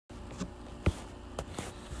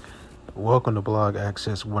Welcome to Blog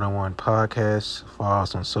Access 101 Podcast. Follow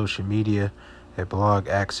us on social media at Blog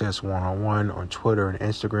Access 101 on Twitter and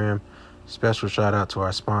Instagram. Special shout out to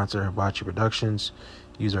our sponsor, Hibachi Productions.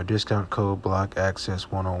 Use our discount code Blog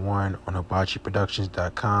Access 101 on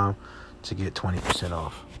hibachiproductions.com to get 20%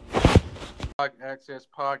 off. Blog Access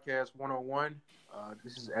Podcast 101.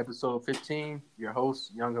 This is episode 15. Your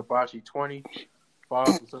host, Young Hibachi 20. Follow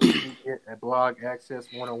us on social media at Blog Access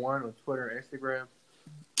 101 on Twitter and Instagram.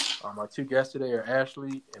 Our two guests today are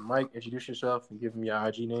Ashley and Mike. Introduce yourself and give them your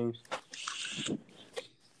IG names.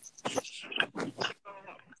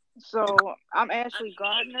 So I'm Ashley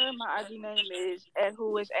Gardner. My IG name is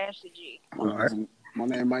 @whoisAshleyG. My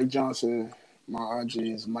name is Mike Johnson. My IG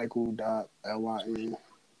is Michael.Lyn.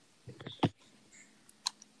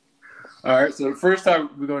 All right, so the first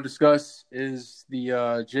topic we're going to discuss is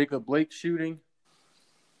the Jacob Blake shooting.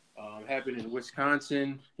 Happened in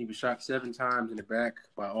Wisconsin. He was shot 7 times in the back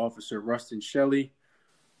by Officer Rustin Shelley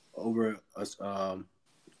over a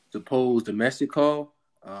supposed domestic call.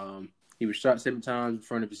 He was shot 7 times in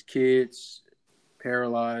front of his kids,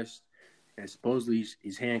 paralyzed, and supposedly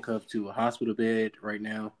he's handcuffed to a hospital bed right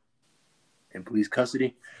now in police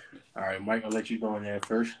custody. All right, Mike, I'll let you go in there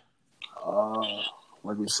first.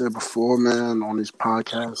 Like we said before, man, on these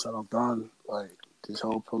podcasts that I've done, like this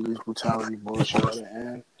whole police brutality bullshit at the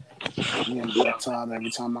end. I'm getting tired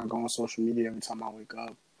every time I go on social media, every time I wake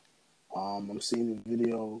up. I'm seeing a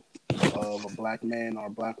video of a black man or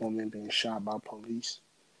a black woman being shot by police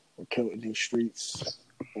or killed in these streets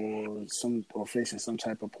or facing some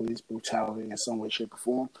type of police brutality in some way, shape, or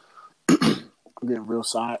form. I'm getting real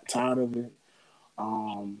tired of it.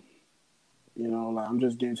 I'm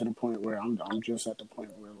just getting to the point where I'm just at the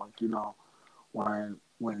point where,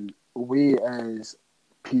 when we as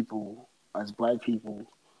people, as black people,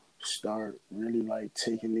 start really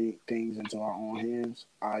taking things into our own hands,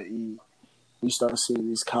 i.e., we start seeing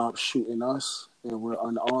these cops shooting us and we're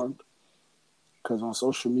unarmed. Because on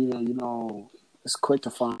social media, it's quick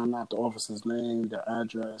to find out the officer's name, their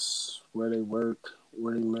address, where they work,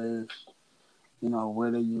 where they live,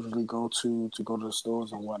 where they usually go to the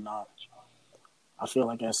stores and whatnot. I feel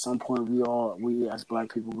like at some point we as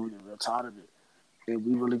black people, are going to get real tired of it. And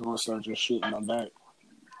we really going to start just shooting them back.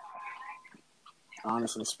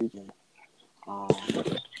 Honestly speaking, I'm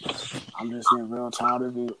just getting real tired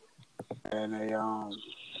of it, and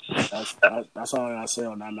that's all I gotta say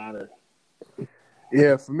on that matter.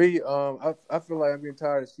 Yeah, for me, I feel like I'm getting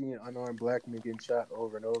tired of seeing unarmed black men getting shot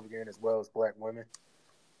over and over again, as well as black women.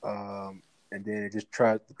 And then it just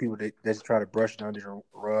they just try to brush it under the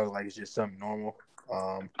rug like it's just something normal.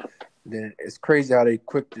 Then it's crazy how they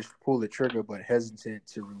quick to pull the trigger, but hesitant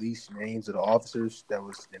to release names of the officers that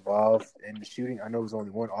was involved in the shooting. I know it was only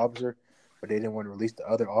one officer, but they didn't want to release the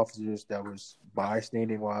other officers that was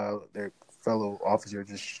bystanding while their fellow officer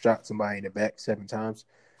just shot somebody in the back 7 times.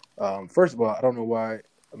 First of all, I don't know why.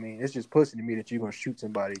 I mean, it's just pussy to me that you're gonna shoot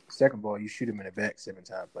somebody. Second of all, you shoot him in the back 7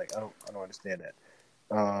 times. Like I don't understand that.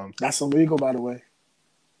 That's illegal, by the way.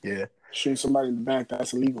 Yeah, shoot somebody in the back,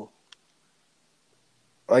 that's illegal.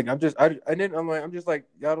 Like I'm just like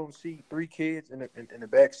y'all don't see 3 kids in the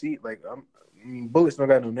back seat. Like bullets don't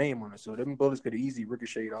got no name on it, so them bullets could have easily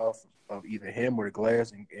ricocheted off of either him or the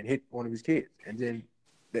glass and hit one of his kids. And then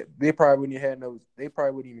they probably wouldn't have had no. They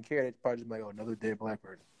probably wouldn't even care. They'd probably just be like, oh, another dead black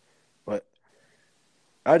person. But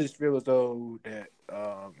I just feel as though that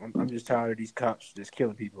I'm just tired of these cops just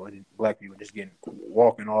killing people and black people just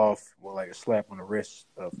walking off with like a slap on the wrist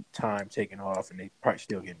of time taken off, and they probably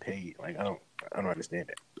still getting paid. Like I don't understand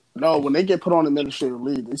that. No, when they get put on administrative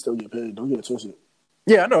leave, they still get paid. Don't get it twisted.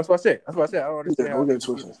 Yeah, I know. That's what I said. I don't understand how they get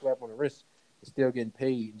get a slap on the wrist and still getting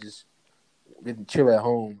paid and just getting chill at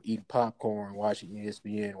home, eating popcorn, watching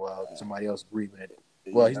ESPN while somebody else breathing it.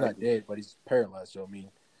 Well, he's not dead, but he's paralyzed. So I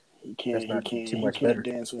mean, he can't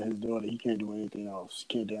dance with his daughter. He can't do anything else.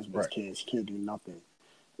 He can't dance with his kids. He can't do nothing.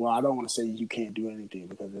 Well, I don't want to say you can't do anything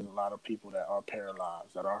because there's a lot of people that are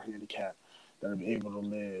paralyzed, that are handicapped, that are able to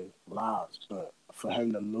live lives. But for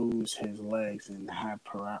him to lose his legs and have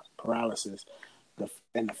paralysis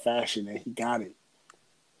in the fashion that he got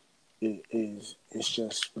it's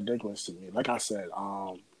just ridiculous to me. Like I said,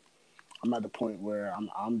 I'm at the point where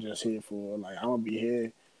I'm just here for I'm gonna be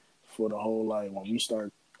here for the whole when we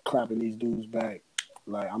start clapping these dudes back,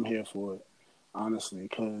 I'm here for it, honestly,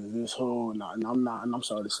 because this whole and I'm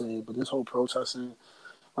sorry to say it, but this whole protesting,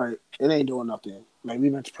 it ain't doing nothing. We've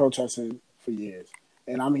been protesting for years,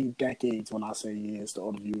 and I mean decades when I say years to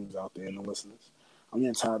all the viewers out there and the listeners. I'm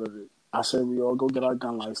getting tired of it. I said we all go get our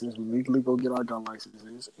gun license, we legally go get our gun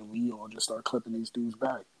licenses, and we all just start clipping these dudes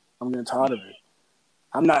back. I'm getting tired of it.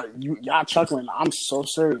 I'm not. Y'all chuckling. I'm so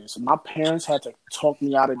serious. My parents had to talk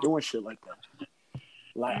me out of doing shit like that.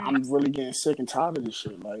 Like, I'm really getting sick and tired of this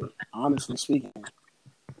shit. Like, honestly speaking.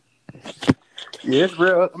 Yeah, it's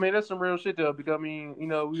real. I mean, that's some real shit though. Because I mean, you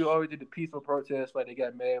know, we always did the peaceful protests. Like they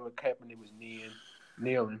got mad when Kaepernick was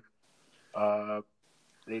kneeling.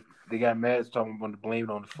 They got mad talking about to blame it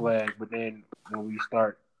on the flag. But then when we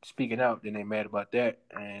start speaking out, then they mad about that.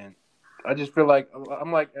 And I just feel like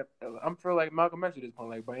I'm feel like Malcolm X at this point,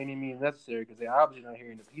 like by any means necessary, because they're obviously not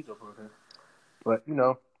hearing the peaceful protest. But you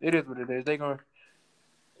know, it is what it is. They're gonna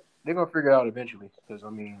figure it out eventually. Because I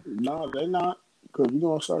mean, No, they're not. Because you're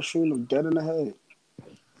going to start shooting them dead in the head.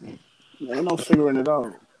 Ain't no figuring it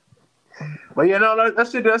out. but yeah, no,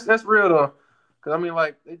 that's real though. Because I mean,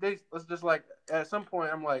 like they let's just like at some point,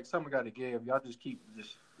 I'm like, something got to give. Y'all just keep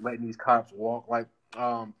just letting these cops walk. Like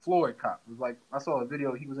Floyd cop was like, I saw a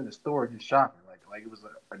video. He was in the store just shopping, like it was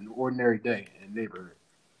an ordinary day in the neighborhood.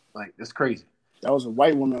 Like it's crazy. That was a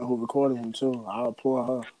white woman who recorded him, too. I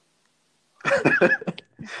applaud I her.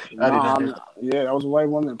 did not. Yeah, that was a white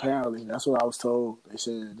woman, apparently. That's what I was told. They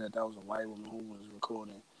said that was a white woman who was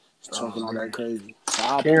recording, talking all that crazy. So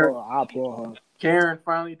I applaud her. Karen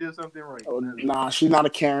finally did something right. Nah, she's not a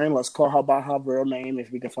Karen. Let's call her by her real name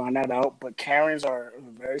if we can find that out. But Karens are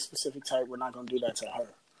a very specific type. We're not going to do that to her.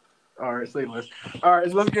 All right, say less. All right,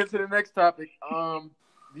 so let's get to the next topic.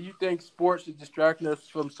 Do you think sports is distracting us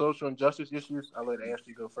from social injustice issues? I'll let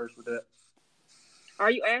Ashley go first with that. Are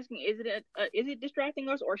you asking, is it distracting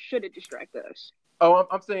us or should it distract us? Oh,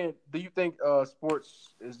 I'm saying, do you think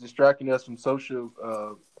sports is distracting us from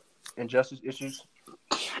social injustice issues?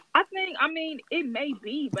 I mean, it may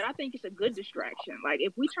be, but I think it's a good distraction. Like,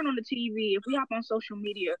 if we turn on the TV, if we hop on social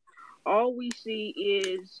media, all we see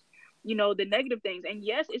is, the negative things. And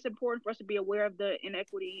yes, it's important for us to be aware of the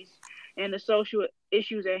inequities and the social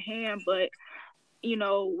issues at hand, but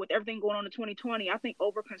with everything going on in 2020, I think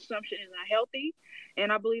overconsumption is not healthy.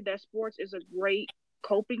 And I believe that sports is a great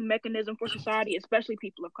coping mechanism for society, especially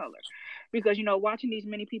people of color. Because, watching these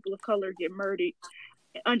many people of color get murdered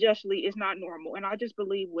unjustly is not normal. And I just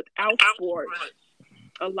believe without sports,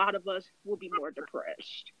 a lot of us will be more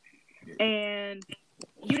depressed. And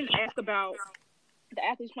you didn't ask about the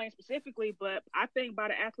athletes playing specifically, but I think by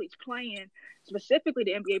the athletes playing, specifically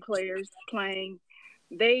the NBA players playing,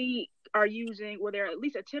 they are using, or they're at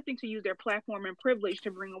least attempting to use their platform and privilege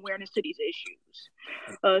to bring awareness to these issues.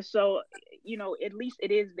 So, at least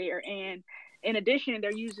it is there. And in addition,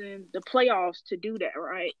 they're using the playoffs to do that,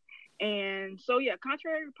 right? And so, yeah,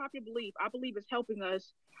 contrary to popular belief, I believe it's helping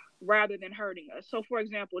us rather than hurting us. So, for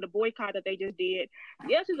example, the boycott that they just did,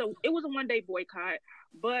 yes, it was a one-day boycott,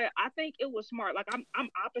 but I think it was smart. Like, I'm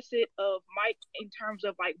opposite of Mike in terms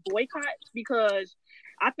of like boycotts, because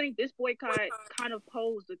I think this boycott kind of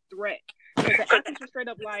posed a threat. Because the athletes were straight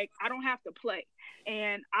up like, I don't have to play.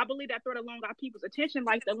 And I believe that threat alone got people's attention,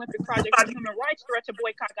 like the Olympic Project for Human Rights threat to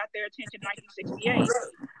boycott got their attention in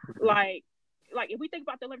 1968. Like if we think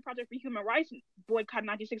about the Olympic Project for Human Rights boycott in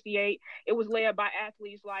 1968, it was led by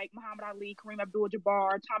athletes like Muhammad Ali, Kareem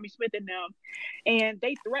Abdul-Jabbar, Tommy Smith, and them. And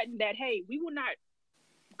they threatened that, hey, we will not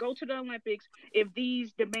go to the Olympics if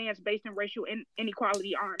these demands based on racial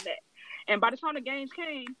inequality aren't met. And by the time the games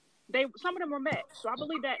came, some of them were met. So I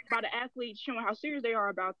believe that by the athletes showing how serious they are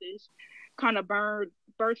about this, kind of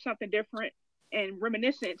birthed something different and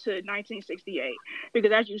reminiscent to 1968.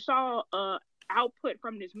 Because as you saw, output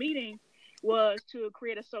from this meeting was to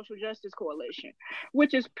create a social justice coalition,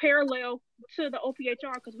 which is parallel to the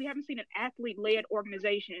OPHR, because we haven't seen an athlete-led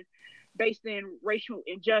organization based in racial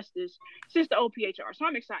injustice since the OPHR. So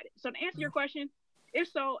I'm excited. So to answer your question, if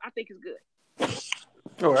so, I think it's good.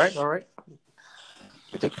 All right.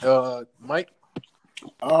 Mike?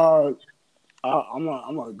 I'm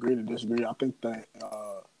gonna agree to disagree. I think that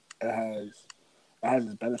it has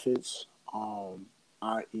its benefits.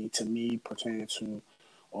 I.e., to me, pertaining to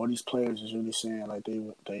all these players is really saying like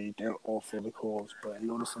they're all for the cause, but in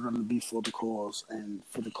order for them to be for the cause and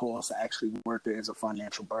for the cause to actually work, there is a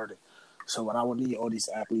financial burden. So what I would need all these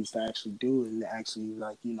athletes to actually do is to actually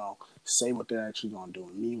say what they're actually gonna do,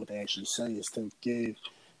 and me what they actually say is to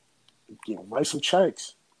write some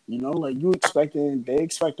checks. They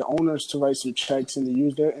expect the owners to write some checks and to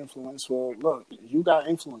use their influence. Well, look, you got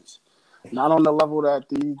influence. Not on the level that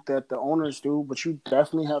the owners do, but you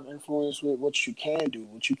definitely have influence with what you can do.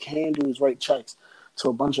 What you can do is write checks to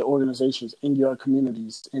a bunch of organizations in your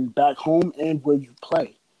communities and back home and where you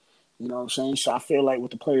play. You know what I'm saying? So I feel like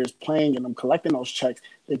with the players playing and them collecting those checks,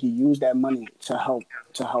 they can use that money to help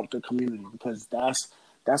the community, because that's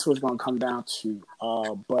what it's going to come down to.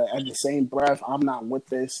 But at the same breath, I'm not with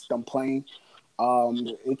this. Them playing.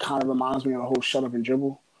 It kind of reminds me of the whole shut up and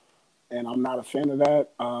dribble, and I'm not a fan of that.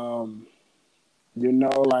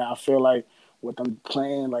 Like I feel like with them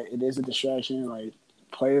playing, like it is a distraction. Like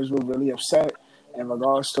players were really upset in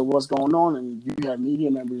regards to what's going on, and you have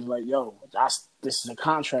media members like, "Yo, this is a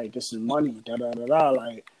contract, this is money, da da da da."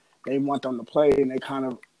 Like they want them to play, and they kind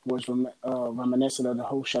of was reminiscent of the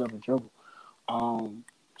whole shut up and dribble.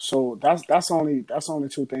 So that's only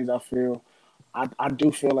two things I feel. I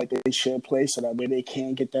do feel like they should play so that way they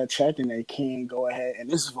can get that check and they can go ahead. And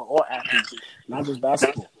this is for all athletes, not just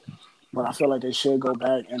basketball. But I feel like they should go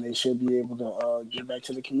back and they should be able to give back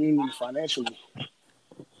to the community financially,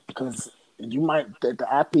 because the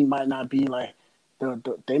athlete might not be like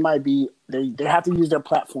they might be they have to use their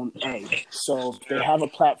platform A. So if they have a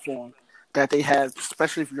platform that they have,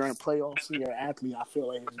 especially if you're in playoffs and you're an athlete, I feel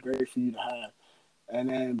like it's great for you to have. And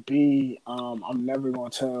then B, I'm never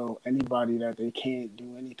going to tell anybody that they can't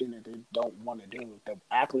do anything that they don't want to do. If the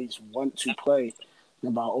athletes want to play,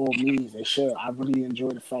 then by all means, they should. I really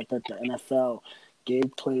enjoy the fact that the NFL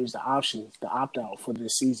gave players the options to opt out for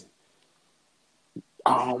this season.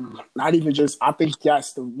 Not even just, I think,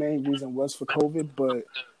 yes, the main reason was for COVID, but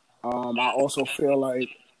I also feel like,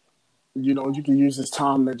 you can use this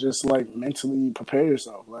time to just, like, mentally prepare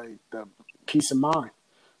yourself, like, the peace of mind.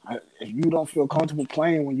 If you don't feel comfortable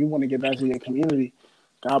playing when you want to get back to your community,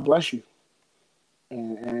 God bless you.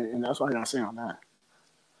 And that's what I got to say on that.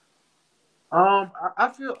 I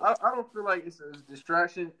don't feel like it's a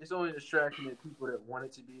distraction. It's only a distraction to people that want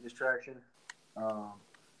it to be a distraction.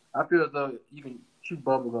 I feel as though you can chew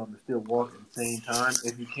bubblegum and still walk at the same time.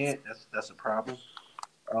 If you can't, that's a problem.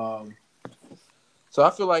 So I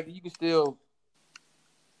feel like you can still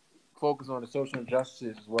focus on the social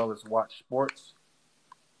injustices as well as watch sports.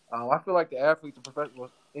 I feel like the athletes and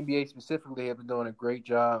professionals, NBA specifically, have been doing a great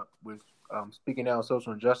job with speaking out on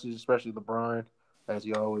social injustice, especially LeBron, as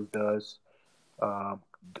he always does.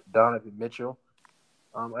 Donovan Mitchell.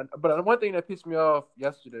 But one thing that pissed me off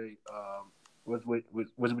yesterday was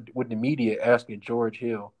with the media asking George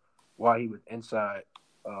Hill why he was inside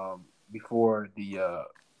before the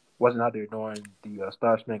wasn't out there during the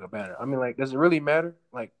Star Spangled Banner. I mean, like, does it really matter?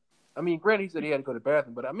 Like, I mean, granted, he said he had to go to the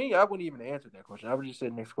bathroom, but I mean, I wouldn't even answer that question. I would just say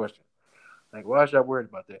next question. Like, why is y'all worried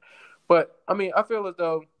about that? But I mean, I feel as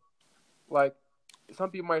though, like,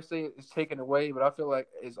 some people might say it's taken away, but I feel like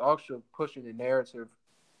it's also pushing the narrative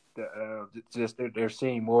that just they're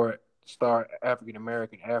seeing more star African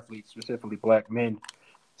American athletes, specifically black men,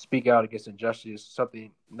 speak out against injustice.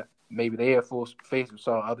 Something maybe they have full face and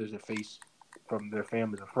saw others have faced from their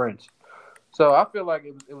families and friends. So I feel like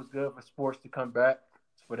it was good for sports to come back,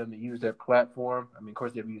 for them to use their platform. I mean, of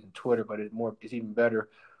course, they're using Twitter, but it's even better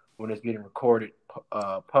when it's getting recorded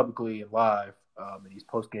publicly and live in these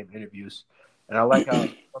post-game interviews. And I like how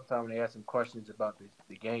sometimes when they ask them questions about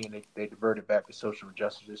the game, they divert it back to social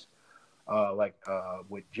injustices, like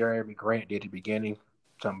what Jeremy Grant did at the beginning,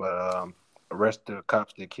 talking about arrest the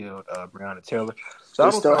cops that killed Breonna Taylor. So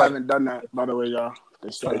they still haven't done that, by the way, y'all. They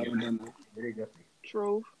still haven't done that.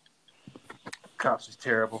 True. Cops is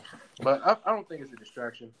terrible, but I don't think it's a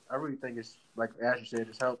distraction. I really think it's, like Ashley said,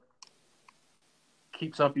 it's helped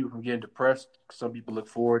keep some people from getting depressed. Some people look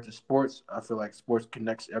forward to sports. I feel like sports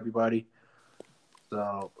connects everybody,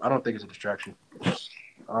 so I don't think it's a distraction.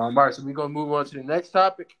 All right, so we're gonna move on to the next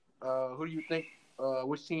topic. Who do you think?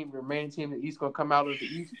 Which team, the remaining team in the East, gonna come out of the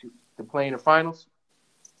East to play in the finals?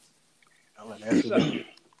 I'll let Ashley.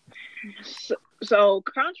 So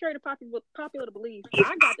contrary to popular belief,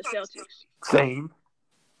 I got the Celtics. Same.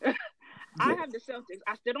 I have the Celtics.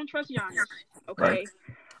 I still don't trust Giannis. Okay.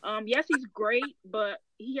 Right. Yes, he's great, but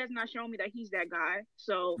he has not shown me that he's that guy.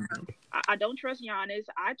 So I don't trust Giannis.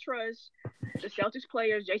 I trust the Celtics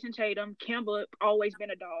players. Jason Tatum, Kemba, always been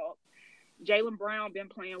a dog. Jaylen Brown been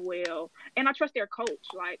playing well, and I trust their coach.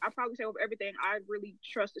 Like, I probably say over everything, I really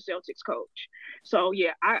trust the Celtics coach. So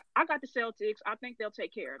yeah, I got the Celtics. I think they'll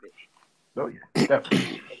take care of it. Oh yeah,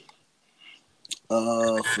 definitely.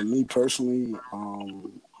 For me personally,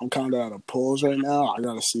 I'm kind of at a pause right now. I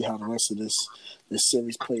got to see how the rest of this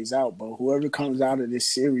series plays out. But whoever comes out of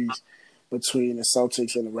this series between the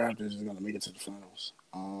Celtics and the Raptors is going to make it to the finals.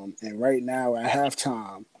 And right now at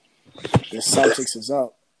halftime, the Celtics is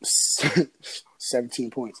up 17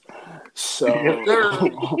 points. So,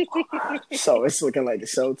 so it's looking like the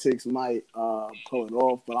Celtics might pull it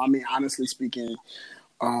off. But I mean, honestly speaking,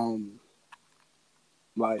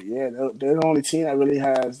 like, yeah, they're the only team that really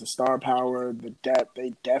has the star power, the depth.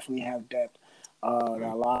 They definitely have depth that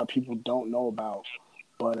a lot of people don't know about.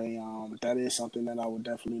 But that is something that I would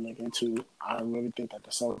definitely look into. I really think that the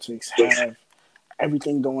Celtics have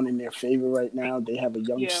everything going in their favor right now. They have a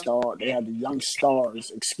young star. They have the young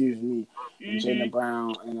stars, and Jaylen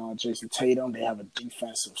Brown and Jason Tatum. They have a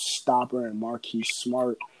defensive stopper and Marquise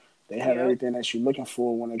Smart. They have everything that you're looking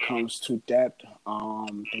for when it comes to depth.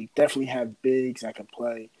 They definitely have bigs that can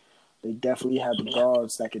play. They definitely have the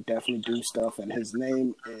guards that could definitely do stuff. And his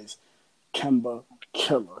name is Kemba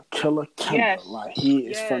Killer Kemba. Yes. Like, he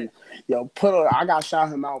is from I got to shout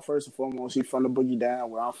him out first and foremost. He's from the Boogie Down,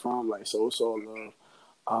 where I'm from. Like, so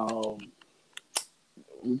love.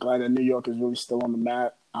 I'm glad that New York is really still on the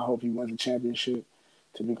map. I hope he wins the championship.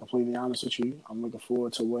 To be completely honest with you, I'm looking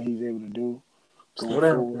forward to what he's able to do going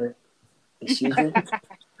forward. Excuse me.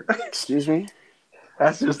 Excuse me.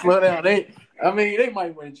 That's just slow down. They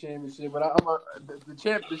might win a championship, but the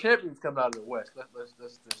champions come out of the West. Let's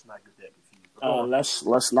not get that confused.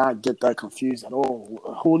 Let's not get that confused at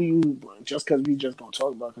all. Who do you just because we just gonna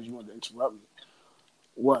talk about because you want to interrupt me?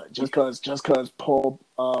 What? Just because Paul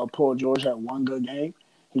George had one good game,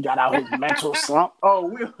 he got out his mental slump.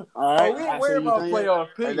 We ain't worried about playoff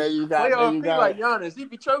P. And then you got playoff P like Giannis. He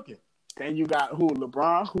be choking. Then you got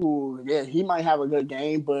LeBron, who he might have a good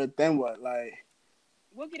game, but then what? Like,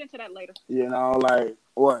 we'll get into that later. Like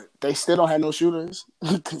what? They still don't have no shooters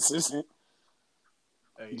consistent.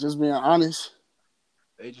 Hey, just being honest.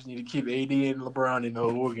 They just need to keep AD and LeBron in the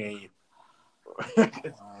whole game.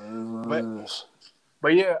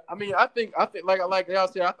 But yeah, I think like y'all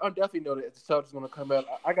said, I definitely know that the Celtics going to come out.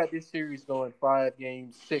 I got this series going 5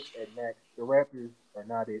 games, 6 at max. The Raptors are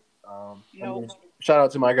not it. Shout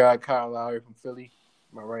out to my guy Kyle Lowry from Philly,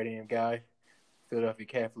 my right hand guy, Philadelphia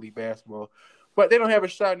Catholic basketball. But they don't have a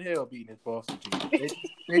shot in hell beating this Boston team.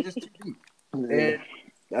 They just too deep. And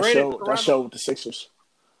that show with the Sixers.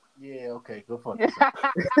 Yeah, okay, go fuck yourself.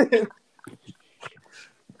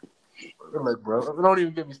 Look, bro, don't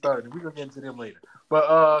even get me started. We're gonna get into them later. But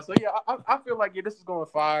I feel like this is going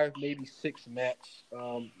 5, maybe 6 max.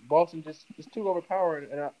 Boston just too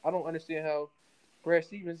overpowering, and I don't understand how Brad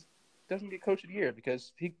Stevens doesn't get Coach of the Year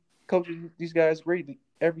because he coaches these guys great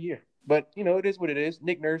every year. But it is what it is.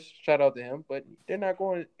 Nick Nurse, shout out to him, but they're not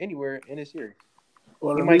going anywhere in this series.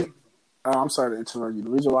 Well, I'm sorry to interrupt you. The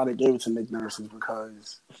reason why they gave it to Nick Nurse is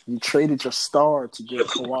because you traded your star to get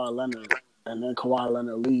Kawhi Leonard. And then Kawhi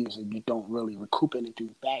Leonard leaves, and you don't really recoup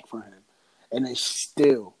anything back from him, and they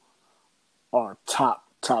still are top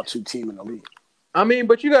 2 team in the league.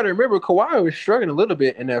 But you got to remember, Kawhi was struggling a little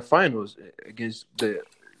bit in that finals against the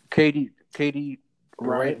KD.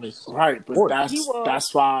 Right. But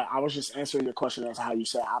that's why I was just answering your question as how you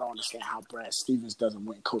said I don't understand how Brad Stevens doesn't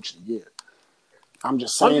win Coach of the Year. I'm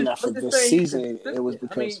just saying that for this season, it was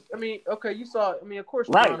because. Okay, you saw. Of course,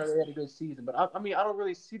 Toronto had a good season, but I don't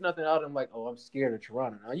really see nothing out of them like, oh, I'm scared of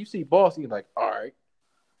Toronto. Now you see Boston, you're like, all right.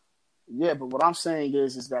 Yeah, but what I'm saying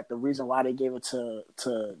is that the reason why they gave it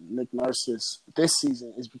to Nick Nurse this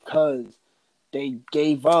season is because they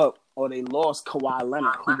gave up or they lost Kawhi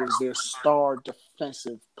Leonard, who was their star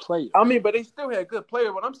defensive player. But they still had good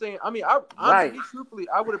players. What I'm saying, truthfully,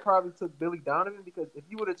 I would have probably took Billy Donovan because if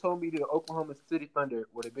you would have told me the Oklahoma City Thunder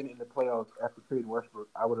would have been in the playoffs after trading Westbrook,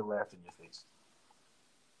 I would have laughed in your face.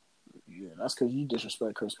 Yeah, that's because you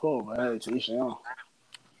disrespect Chris Paul, but hey, to each their own.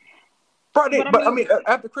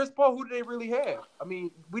 After Chris Paul, who did they really have?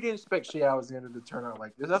 We didn't expect Shai Alexander to turn out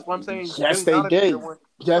like this. That's what I'm saying. Yes, they did.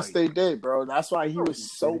 They did, bro. That's why he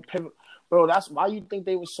was so pivotal. Bro, that's why you think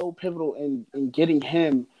they were so pivotal in getting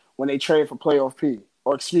him when they traded for playoff P.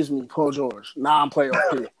 Or excuse me, Paul George. Nah, I'm playoff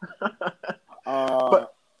P.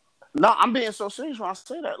 No, I'm being so serious when I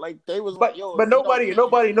say that. Like they was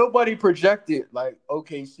nobody projected like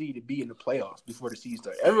OKC to be in the playoffs before the season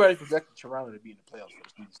started. Everybody projected Toronto to be in the playoffs before the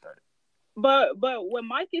season started. But what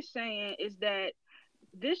Mike is saying is that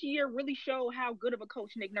this year really showed how good of a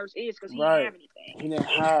coach Nick Nurse is because he didn't have anything. He didn't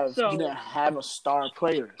have a star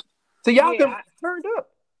player. Siakam turned up.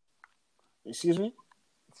 Excuse me?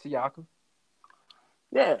 Siakam.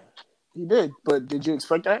 Yeah, he did. But did you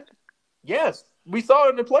expect that? Yes. We saw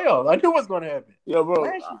it in the playoffs. I knew what's going to happen. Yo,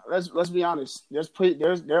 bro, let's be honest.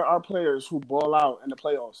 There are players who ball out in the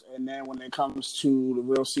playoffs, and then when it comes to the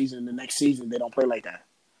real season, the next season, they don't play like that.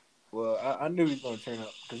 Well, I knew he was going to turn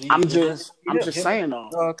up. I'm just saying,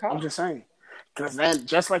 though. I'm just saying. Because then,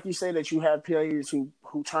 just like you say that you have players who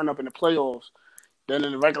turn up in the playoffs, then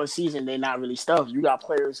in the regular season, they're not really stuff. You got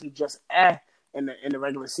players who just in the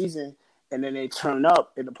regular season, and then they turn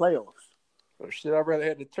up in the playoffs. Well, shit, I'd rather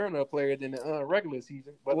have the turn-up player than the regular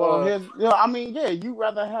season. But you'd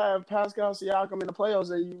rather have Pascal Siakam in the playoffs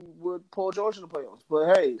than you would Paul George in the playoffs.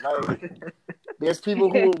 But hey, like, there's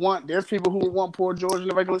people who would want Paul George in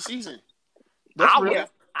the regular season. I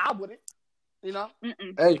wouldn't. You know,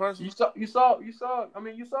 Hey, personally. you saw. I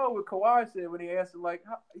mean, you saw what Kawhi said when he asked him, like,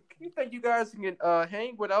 you think you guys can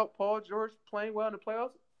hang without Paul George playing well in the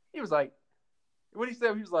playoffs? He was like, what he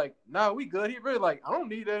said, he was like, nah, we good. He really like, I don't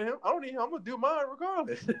need that him. I don't need him. I'm gonna do mine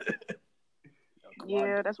regardless.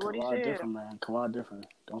 Yeah, that's what he Kawhi said. different, man. Kawhi different.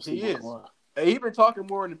 Don't He sleep on is. Kawhi. Hey, he been talking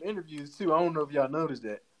more in the interviews too. I don't know if y'all noticed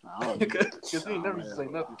that. Because he never used to say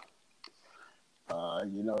nothing.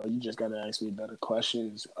 You know, you just gotta ask me better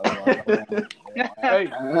questions. Hey,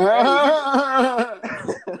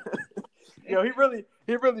 yo, he really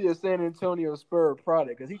is San Antonio Spur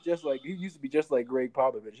product because he used to be just like Greg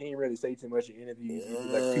Popovich. He didn't really say too much in interviews. He was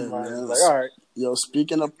like 2 lines. He was like, all right. Yo,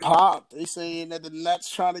 speaking of Pop, they saying that the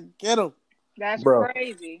Nets trying to get him. That's Bro,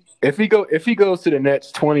 crazy. If he goes to the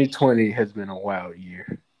Nets, 2020 has been a wild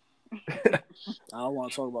year. I don't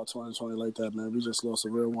want to talk about 2020 like that, man. We just lost a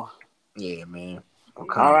real one. Yeah, man.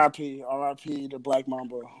 Okay. R.I.P. to Black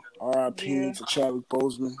Mamba. R.I.P. to Chadwick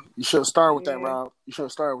Boseman. You should have started with that, Rob. You should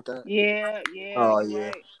have started with that. Yeah. Oh, you're yeah.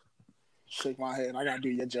 right. Shake my head. I gotta do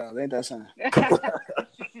your job. Ain't that something?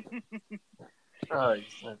 All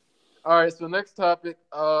right. So next topic.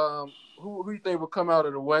 Who you think will come out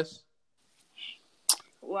of the West?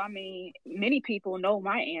 Well, I mean, many people know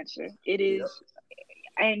my answer. It is,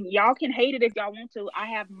 and y'all can hate it if y'all want to. I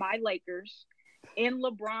have my Lakers. In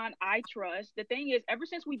LeBron, I trust. The thing is, ever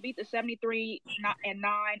since we beat the 73-9 and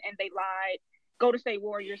they lied, Golden State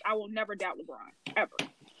Warriors, I will never doubt LeBron ever.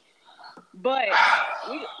 But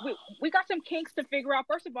we got some kinks to figure out.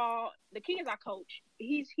 First of all, the key is our coach.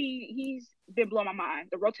 He's been blowing my mind.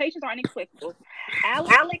 The rotations are inexplicable.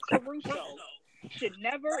 Alex Caruso should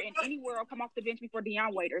never in any world come off the bench before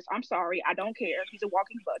Deion Waiters. I'm sorry, I don't care. He's a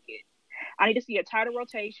walking bucket. I need to see a tighter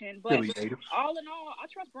rotation. But all in all, I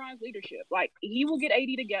trust Bron's leadership. Like, he will get AD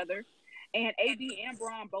together. And AD and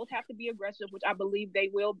Bron both have to be aggressive, which I believe they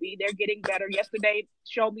will be. They're getting better. Yesterday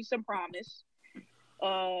showed me some promise.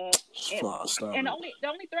 And the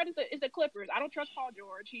only threat is the Clippers. I don't trust Paul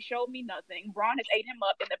George. He showed me nothing. Bron has ate him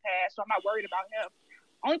up in the past, so I'm not worried about him.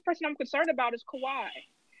 Only person I'm concerned about is Kawhi.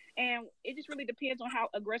 And it just really depends on how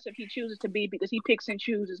aggressive he chooses to be because he picks and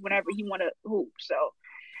chooses whenever he want to hoop. So,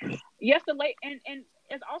 yes, and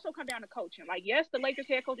it's also come down to coaching. Like, yes, the Lakers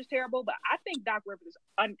head coach is terrible, but I think Doc Rivers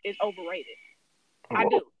is overrated. I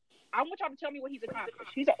do. I want y'all to tell me what he's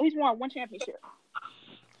accomplished. He's won one championship.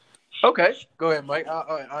 Okay, go ahead, Mike.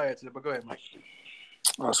 I'll answer it, but go ahead, Mike.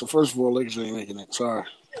 All right, so first of all, Lakers ain't making it. Sorry.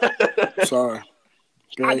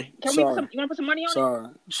 Okay. You want to put some money on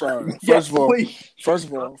it? Sorry. First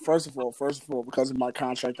of all, because of my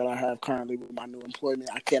contract that I have currently with my new employment,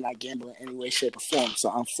 I cannot gamble in any way, shape, or form.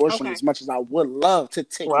 So unfortunately, as much as I would love to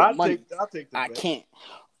take your money, I can't.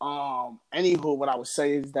 Anywho, what I would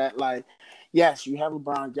say is that, like, yes, you have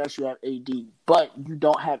LeBron, yes, you have AD, but you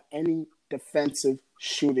don't have any defensive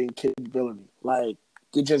shooting capability. Like,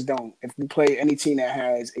 you just don't. If you play any team that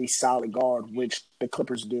has a solid guard, which the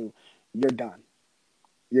Clippers do, you're done.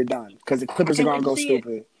 You're done. Because the Clippers are going to go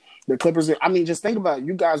stupid. The Clippers just think about it.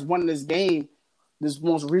 You guys won this game, this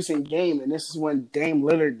most recent game, and this is when Dame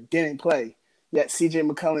Lillard didn't play. Yet CJ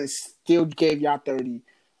McCollum still gave y'all 30.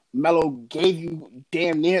 Melo gave you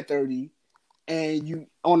damn near 30. And you,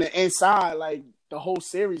 on the inside, like, the whole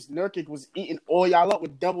series, Nurkic was eating all y'all up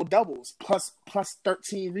with double-doubles, plus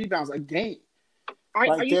 13 rebounds a game.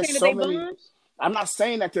 Are you saying that they bums? I'm not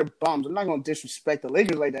saying that they're bums. I'm not going to disrespect the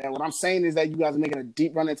Lakers like that. What I'm saying is that you guys are making a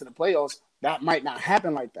deep run into the playoffs. That might not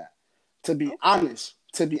happen like that, to be honest.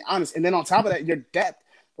 And then on top of that, your depth.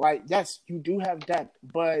 Like, yes, you do have depth,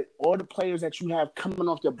 but all the players that you have coming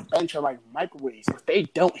off your bench are like microwaves. If they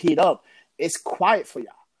don't heat up, it's quiet for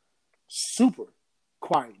y'all. Super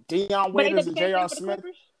quiet. Deion Waiters and J.R. Smith.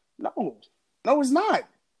 No, it's not.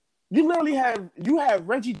 You literally have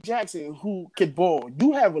Reggie Jackson who could ball.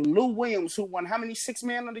 You have Lou Williams who won how many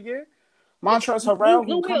 6-man of the year? Montrezl Harrell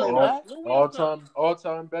who coming back. All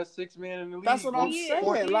time best 6-man in the league. That's what I'm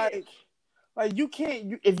saying. Like you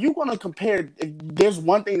can't. If you're gonna compare, if there's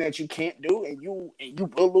one thing that you can't do, and you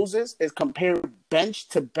will lose this, is compare bench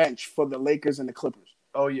to bench for the Lakers and the Clippers.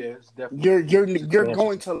 Oh yeah, it's definitely. You're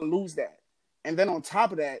going to lose that. And then on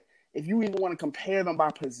top of that, if you even want to compare them by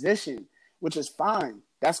position, which is fine.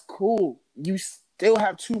 That's cool. You still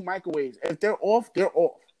have two microwaves. If they're off, they're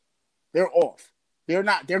off. They're off. They're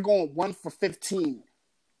not. They're going 1 for 15,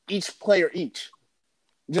 each player each.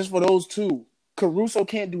 Just for those two. Caruso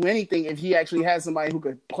can't do anything if he actually has somebody who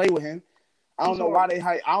could play with him. I don't know why they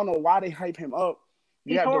hype him up.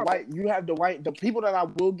 The people that I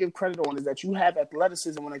will give credit on is that you have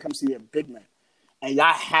athleticism when it comes to your big men, and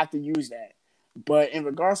y'all have to use that. But in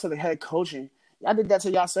regards to the head coaching, Y'all did that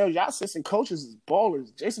to yourselves. Y'all assistant coaches is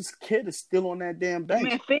ballers. Jason Kidd is still on that damn bench.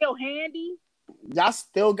 Man, Phil Handy. Y'all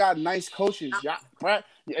still got nice coaches. Y'all, right?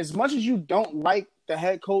 As much as you don't like the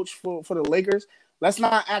head coach for the Lakers, let's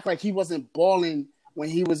not act like he wasn't balling when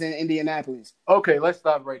he was in Indianapolis. Okay, let's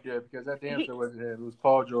stop right there because that damn sure wasn't him. It was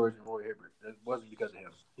Paul George and Roy Hibbert. It wasn't because of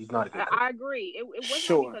him. He's not a good coach. I agree. It was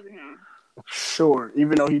Sure. not because of him. Sure,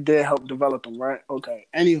 even though he did help develop them, right? Okay.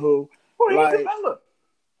 Anywho, Well, like, he developed.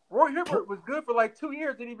 Roy Hibbert was good for like 2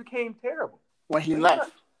 years, then he became terrible. when he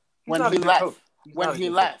left. When he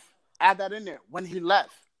left. Add that in there. When he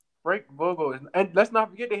left. Frank Vogel is, and let's not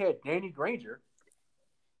forget they had Danny Granger.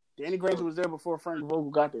 Danny Granger was there before Frank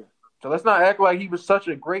Vogel got there. So let's not act like he was such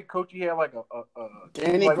a great coach. He had like a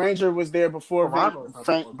Danny Granger was there before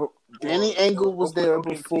Danny Engel was there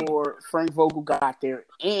before Frank Vogel got there.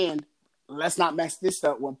 And let's not mess this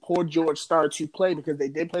up. When poor George started to play, because they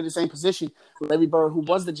did play the same position, Larry Bird, who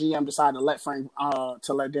was the GM, decided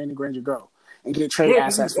to let Danny Granger go and get trade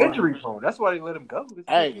assets for injury prone. That's why they let him go.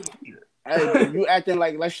 Hey, you acting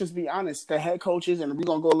like, let's just be honest. The head coaches, and we're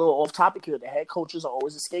gonna go a little off topic here. The head coaches are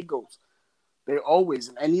always the scapegoats. They're always,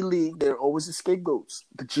 in any league, they're always the scapegoats.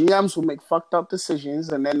 The GMs will make fucked up decisions,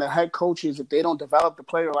 and then the head coaches, if they don't develop the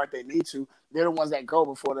player like they need to, they're the ones that go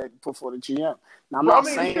before the GM. Now, I'm not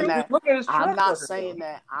saying that. Look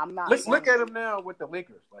at him now with the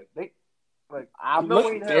Lakers.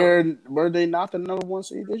 Were they not the number one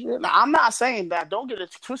seed this year? Now, I'm not saying that. Don't get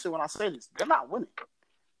it twisted when I say this. They're not winning.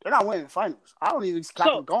 They're not winning the finals. I don't even expect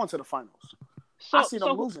them going to the finals. I see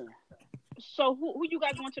them losing. So who you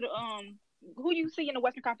got going to the who you see in the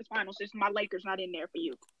Western Conference Finals since my Lakers not in there for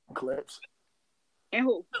you? Clips. And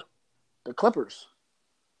who? The Clippers.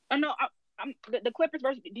 Oh no, I'm the Clippers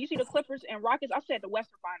versus. Do you see the Clippers and Rockets? I said the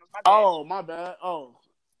Western Finals. My bad. Oh, my bad. Oh,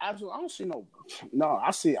 absolutely. I don't see no. I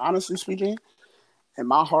see. Honestly speaking, in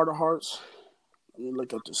my heart of hearts, let me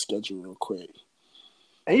look up the schedule real quick.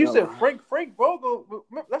 And you said Frank Vogel.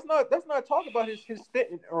 Let's not talk about his stint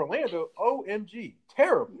in Orlando. OMG,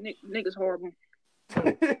 terrible. Niggas horrible.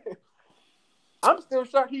 I'm still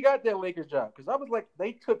shocked he got that Lakers job because I was like,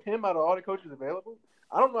 they took him out of all the coaches available.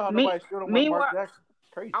 I don't know how nobody still don't want Mark Jackson.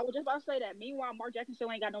 Crazy. I was just about to say that. Meanwhile, Mark Jackson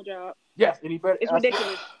still ain't got no job. Yes, and he better. It's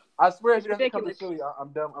ridiculous. I swear, if he doesn't come to Philly, I'm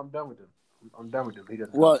done. I'm done with him. I'm done with him. He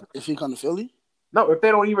doesn't. What if he come to Philly? No, if they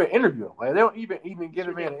don't even interview him, like they don't even give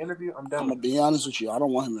a man an interview, I'm done. I'm gonna be honest with you. I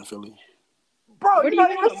don't want him in Philly. Bro, you're not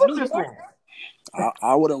even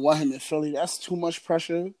I wouldn't want him in Philly. That's too much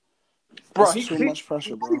pressure. That's too much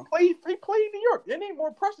pressure, bro. He played in New York. There ain't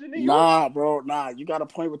more pressure than New York. Nah, bro. Nah, you got a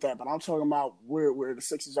point with that. But I'm talking about where the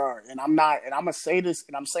Sixers are. And I'm not. And I'm going to say this.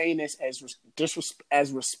 And I'm saying this as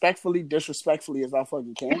disrespectfully as I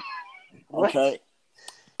fucking can. Okay?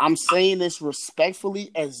 I'm saying this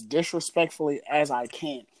respectfully as disrespectfully as I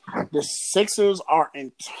can. The Sixers are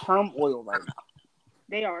in turmoil right now.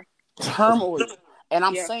 They are. Turmoil. And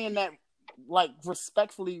I'm saying that, like,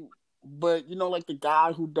 respectfully. But you know, like the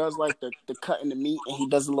guy who does like the cutting the meat and he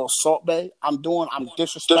does a little salt bay. I'm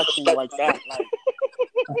disrespecting like that,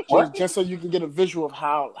 like just so you can get a visual of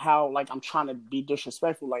how like I'm trying to be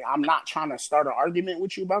disrespectful. Like I'm not trying to start an argument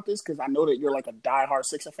with you about this because I know that you're like a diehard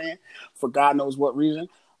Sixer fan for God knows what reason.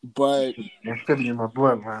 But it's fitting in my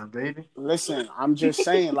bloodline, baby. Listen, I'm just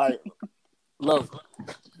saying, like, look,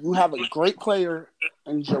 you have a great player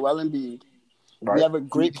in Joel Embiid. Right. You have a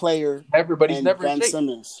great player in Ben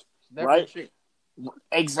Simmons. Right?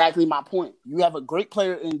 Exactly my point. You have a great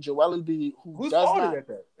player in Joel Embiid who's fault at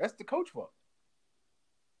that? That's the coach fault.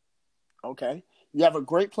 Okay. You have a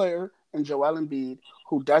great player in Joel Embiid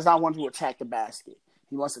who does not want to attack the basket.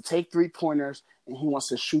 He wants to take 3-pointers and he wants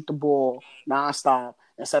to shoot the ball nonstop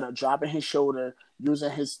instead of dropping his shoulder,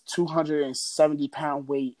 using his 270-pound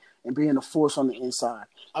weight and being a force on the inside.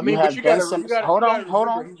 I mean, but you got to hold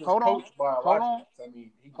on.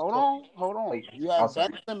 You have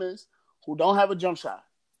Ben Simmons who don't have a jump shot.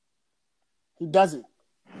 He doesn't.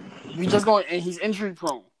 And he's injury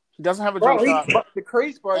prone. He doesn't have a jump shot. But the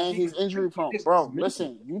crazy part, and he's injury prone. Bro,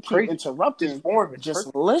 listen, you keep interrupting.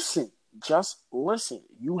 Just listen.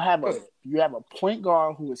 You have a point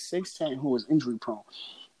guard who is 6'10", who is injury prone.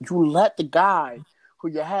 You let the guy who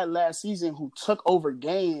you had last season who took over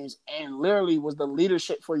games and literally was the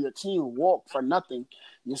leadership for your team walk for nothing.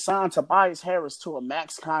 You signed Tobias Harris to a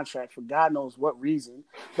max contract for God knows what reason.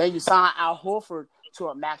 Then you signed Al Horford to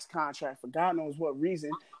a max contract for God knows what reason.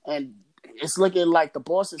 And it's looking like the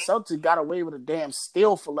Boston Celtics got away with a damn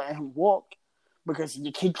steal for letting him walk because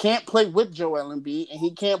he can't play with Joel Embiid and he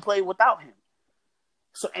can't play without him.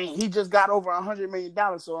 So and he just got over $100 million.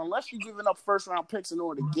 So unless you're giving up first round picks in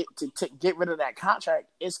order to get rid of that contract,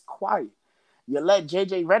 it's quiet. You let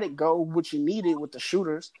J.J. Redick go, which you needed with the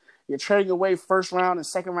shooters. You're trading away first round and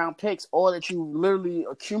second round picks, all that you literally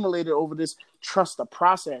accumulated over this trust the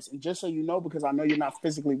process. And just so you know, because I know you're not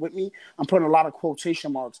physically with me, I'm putting a lot of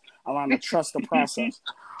quotation marks around the trust the process.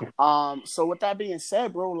 So with that being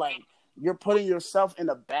said, bro, like you're putting yourself in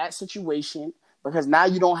a bad situation because now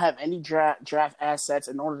you don't have any draft assets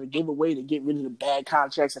in order to give away to get rid of the bad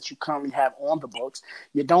contracts that you currently have on the books.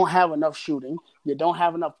 You don't have enough shooting. You don't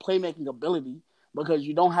have enough playmaking ability because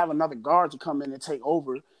you don't have another guard to come in and take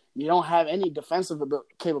over. You don't have any defensive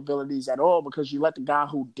capabilities at all because you let the guy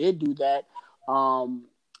who did do that,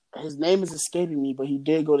 his name is escaping me, but he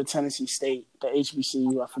did go to Tennessee State, the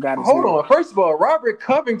HBCU. I forgot his name. Hold on. First of all, Robert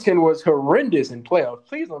Covington was horrendous in playoffs.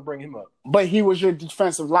 Please don't bring him up. But he was your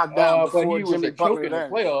defensive lockdown before but he was Jimmy a Butler choke in the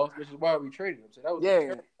playoffs, which is why we traded him. So that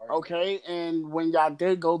was okay. And when y'all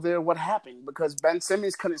did go there, what happened? Because Ben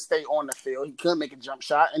Simmons couldn't stay on the field. He couldn't make a jump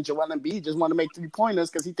shot. And Joel Embiid just wanted to make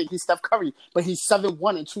 3-pointers because he think he's Steph Curry. But he's 7'1"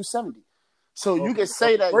 and 270. So you can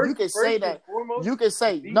say that. You can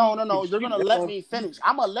say no. You're gonna let me finish.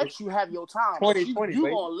 I'm gonna let you have your time. You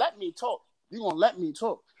gonna let me talk. You gonna let me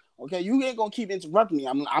talk. Okay, you ain't gonna keep interrupting me.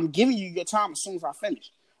 I'm giving you your time as soon as I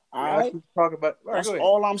finish. All right. That's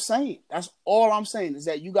all I'm saying. That's all I'm saying is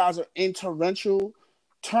that you guys are in torrential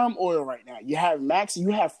turmoil right now. You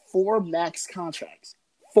have 4 max contracts.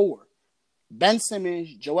 4. Ben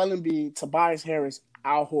Simmons, Joel Embiid, Tobias Harris,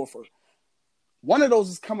 Al Horford. One of those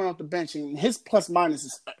is coming off the bench, and his plus minus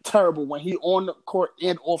is terrible when he on the court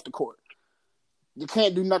and off the court. You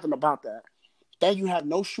can't do nothing about that. Then you have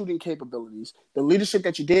no shooting capabilities. The leadership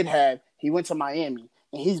that you did have, he went to Miami,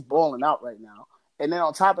 and he's balling out right now. And then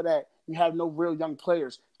on top of that, you have no real young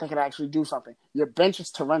players that can actually do something. Your bench is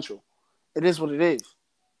torrential. It is what it is.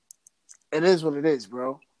 It is what it is,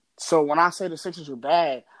 bro. So when I say the Sixers are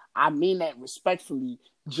bad, I mean that respectfully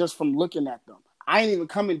just from looking at them. I ain't even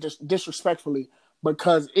coming disrespectfully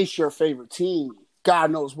because it's your favorite team.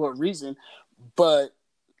 God knows what reason. But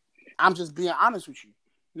I'm just being honest with you.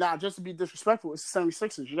 Now, just to be disrespectful, it's the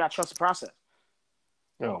 76ers. You got to trust the process.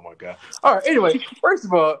 Oh, my God. All right, anyway, first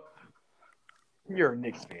of all, you're a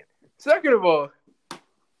Knicks fan. Second of all,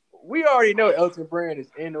 we already know Elton Brand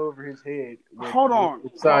is in over his head. With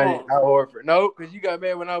signing Al Horford. No, because you got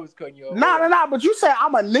mad when I was cutting you off. Nah. But you said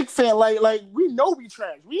I'm a Knicks fan. Like we know we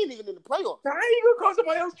trash. We ain't even in the playoffs. Now, how you gonna call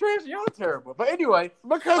somebody else trash? Y'all terrible. But anyway,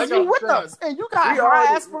 because you with us and you got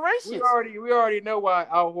high aspirations. We already know why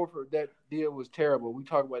Al Horford, that deal was terrible. We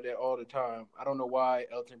talk about that all the time. I don't know why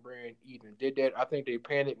Elton Brand even did that. I think they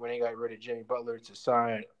panicked when they got rid of Jimmy Butler to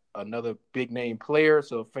sign another big name player,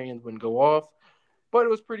 so fans wouldn't go off. But it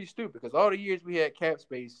was pretty stupid because all the years we had cap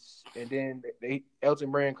space, and then Elton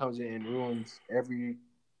Brand comes in and ruins every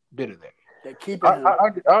bit of that. They keep I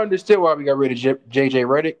understood why we got rid of J.J.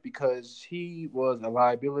 Redick because he was a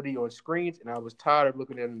liability on screens, and I was tired of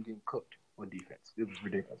looking at him getting cooked on defense. It was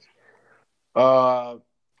ridiculous.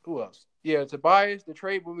 Who else? Yeah, Tobias, the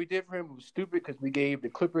trade when we did for him was stupid because we gave the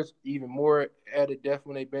Clippers even more added depth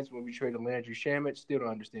when they benched when we traded Landry Shamet. Still don't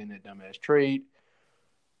understand that dumbass trade.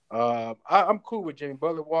 I'm cool with Jimmy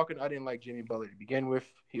Butler walking. I didn't like Jimmy Butler to begin with.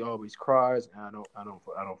 He always cries, and I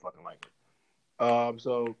don't fucking like him.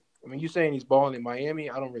 So I mean, you saying he's balling in Miami?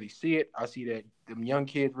 I don't really see it. I see that them young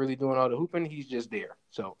kids really doing all the hooping. He's just there.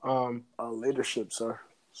 So leadership, sir.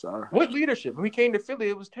 Sorry. What leadership? When he came to Philly,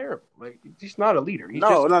 it was terrible. Like he's not a leader.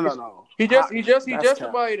 No. He's just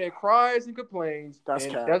somebody that cries and complains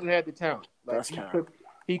and doesn't have the talent. Like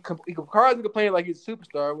he cries and complains like he's a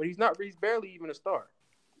superstar when he's not. He's barely even a star.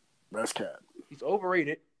 That's cat. He's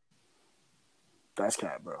overrated. That's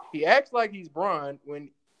cat, bro. He acts like he's Bron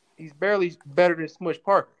when he's barely better than Smush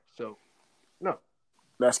Parker. So, no.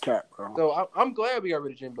 That's cat, bro. So, I'm glad we got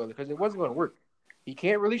rid of Jimmy Butler because it wasn't going to work. He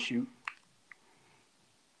can't really shoot.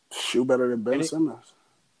 Shoot better than Ben Simmons.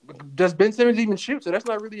 Does Ben Simmons even shoot? So, that's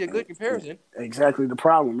not really a good comparison. Exactly the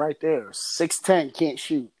problem right there. 6'10", can't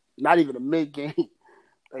shoot. Not even a mid-game.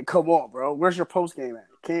 Like, come on, bro. Where's your post game at?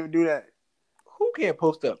 Can't even do that. Who can't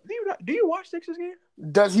post up? Do you watch Sixers game?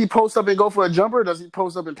 Does he post up and go for a jumper, or does he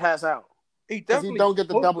post up and pass out? He definitely don't get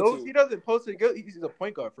the double team. He doesn't post it good. He's a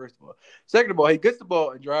point guard, first of all. Second of all, he gets the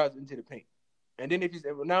ball and drives into the paint. And then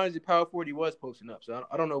now he's a power forward, he was posting up. So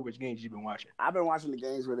I don't know which games you've been watching. I've been watching the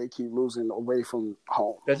games where they keep losing away from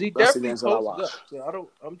home. Because he definitely posts up. So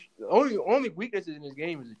the only weaknesses in this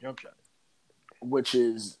game is a jump shot. Which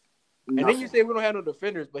is nothing. And then you say we don't have no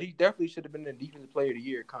defenders, but he definitely should have been in the defensive player of the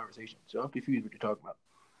year conversation. So I'm confused what you're talking about.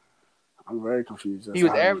 I'm very confused. He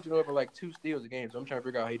was averaging over like 2 steals a game, so I'm trying to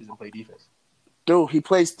figure out how he doesn't play defense. Dude, he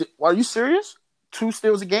plays. Are you serious? 2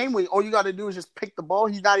 steals a game when all you got to do is just pick the ball.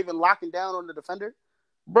 He's not even locking down on the defender.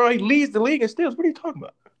 Bro, he leads the league in steals. What are you talking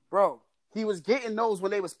about? Bro, he was getting those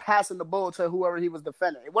when they was passing the ball to whoever he was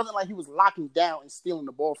defending. It wasn't like he was locking down and stealing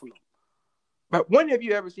the ball from them. But when have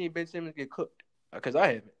you ever seen Ben Simmons get cooked? Because I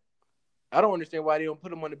haven't. I don't understand why they don't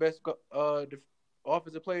put him on the best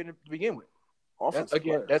offensive player to begin with.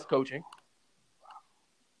 That's coaching.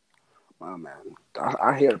 Wow, man.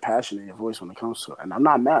 I hear the passion in your voice when it comes to it. And I'm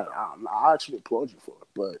not mad. I actually applaud you for it.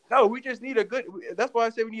 But no, we just need a good – that's why I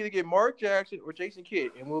said we need to get Mark Jackson or Jason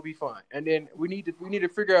Kidd, and we'll be fine. And then we need to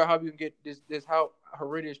figure out how we can get this how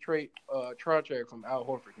horrendous trade contract from Al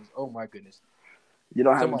Horford. Oh, my goodness. You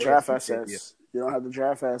don't have the draft assets. You don't have the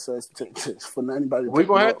draft assets for anybody. We're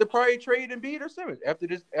gonna have to probably trade Embiid or Simmons after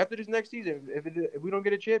this next season. If we don't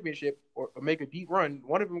get a championship or make a deep run,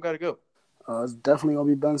 one of them got to go. It's definitely gonna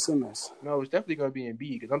be Ben Simmons. No, it's definitely gonna be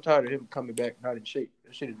Embiid because I'm tired of him coming back not in shape.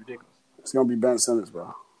 That shit is ridiculous. It's gonna be Ben Simmons,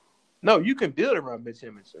 bro. No, you can build around Ben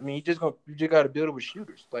Simmons. I mean, you just got to build it with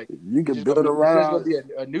shooters. Like you can build around. It's gonna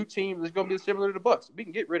be a new team. It's gonna be similar to the Bucks. We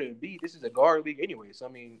can get rid of Embiid. This is a guard league anyway. So I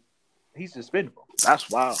mean, he's suspendable. That's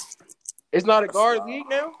wild. It's not a guard league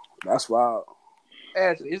now. That's wild.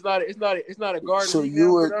 Actually, it's not a guard so league.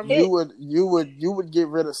 So you would get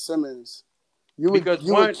rid of Simmons. Because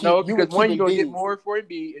one, you're gonna get more for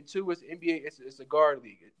Embiid, and two, it's NBA. It's a guard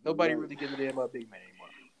league. Nobody really gives a damn about big man anymore.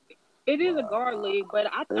 It is a guard league, but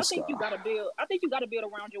I think you gotta build. I think you gotta build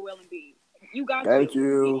around Joel Embiid. You got. Thank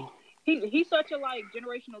you. He's such a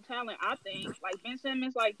generational talent. I think Ben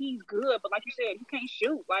Simmons, he's good, but like you said, he can't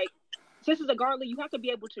shoot. Since it's a guard league, you have to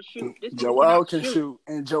be able to shoot. Joel can shoot,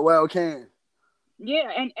 and Joel can.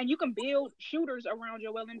 Yeah, and you can build shooters around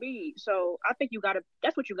Joel Embiid. So I think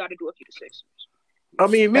that's what you got to do if you're the Sixers. I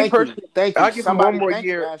mean, me personally, thank you. I'll give him one more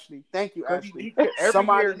year. Ashley. Thank you, Ashley.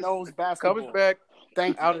 Somebody knows basketball. Comes back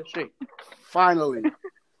out of shape. Finally.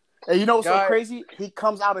 And you know what's so crazy? He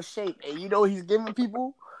comes out of shape. And you know he's giving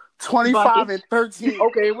people 25 and 13.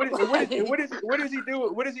 Okay, what does he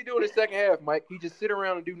do? What does he do in the second half, Mike? He just sit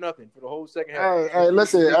around and do nothing for the whole second half. Hey,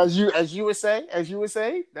 listen, as you would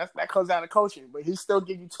say, that comes out of coaching, but he still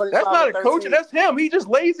give you 25. That's not a coaching, that's him. He just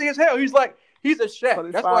lazy as hell. He's a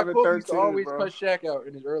Shaq. That's why Kobe used to always cut Shaq out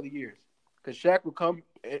in his early years. Because Shaq would come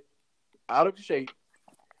out of shape.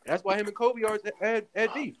 That's why him and Kobe are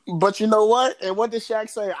at deep. But you know what? And what did Shaq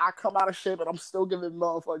say? I come out of shape, and I'm still giving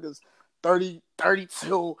motherfuckers 30,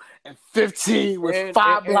 32, and 15 with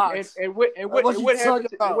 5 blocks. And what happened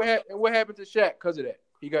to Shaq because of that?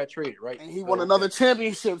 He got traded, right? And he won another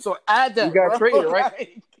championship. So add that. He got traded,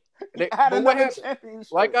 right?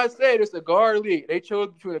 Like I said, it's a guard league. They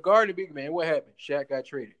chose between a guard and a big man. What happened? Shaq got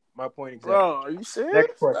traded. My point exactly. Bro, are you serious?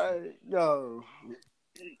 Yo,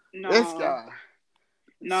 this guy.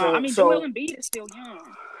 No, Joel Embiid is still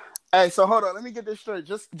young. Hey, so hold on. Let me get this straight.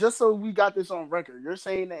 Just so we got this on record, you're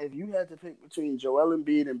saying that if you had to pick between Joel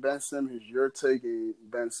Embiid and Ben Simmons, you're taking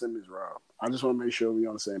Ben Simmons, Rob. I just want to make sure we're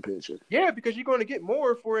on the same page here. Yeah, because you're going to get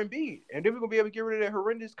more for Embiid, and then we're going to be able to get rid of that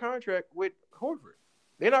horrendous contract with Horford.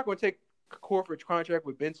 They're not going to take Horford's contract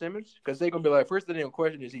with Ben Simmons because they're going to be like, first thing they're going to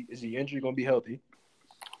question is he injured, going to be healthy?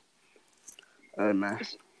 Hey man.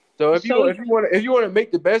 So if you want to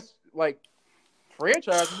make the best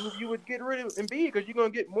franchise move, you would get rid of Embiid because you're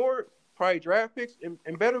going to get more probably draft picks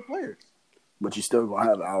and better players. But you still going to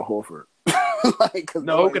have Al Horford. Because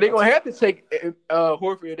they're going to have to take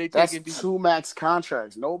Horford if they take Embiid. That's 2 max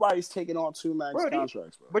contracts. Nobody's taking on 2 max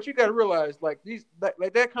contracts, bro. But you got to realize,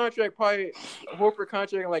 that contract, probably Horford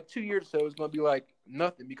contract in 2 years or so is going to be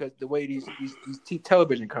nothing because the way these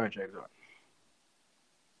television contracts are.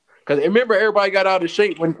 Because remember, everybody got out of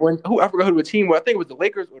shape when I forgot who the team was. I think it was the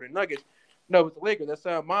Lakers or the Nuggets. No, it was the Lakers that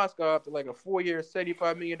signed Moscow after a 4-year,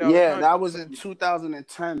 $75 million contract. Yeah, that was in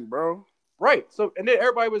 2010, bro. Right. So, and then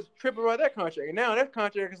everybody was tripping about that contract. And now that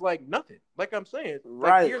contract is nothing. Like I'm saying.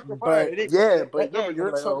 Right. You're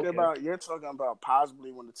talking about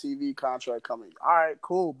possibly when the TV contract coming. All right,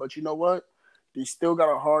 cool. But you know what? They still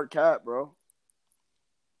got a hard cap, bro.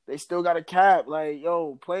 They still got a cap.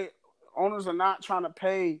 Owners are not trying to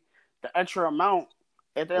pay the extra amount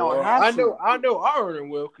if they don't have to. I know our owner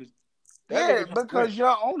will because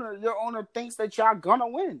your owner thinks that y'all gonna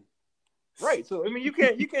win. Right. So you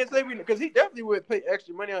can't say because he definitely would pay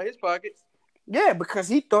extra money out of his pockets. Yeah, because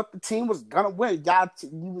he thought the team was gonna win.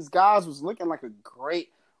 These guys was looking like a great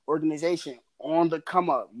organization on the come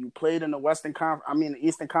up. You played in the the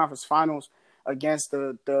Eastern Conference Finals against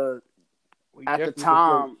the at the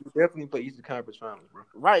time. You definitely play Eastern Conference Finals, bro.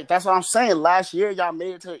 Right. That's what I'm saying. Last year, y'all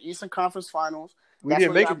made it to the Eastern Conference Finals. We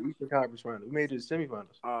didn't make it to the Eastern Conference Final. We made it to the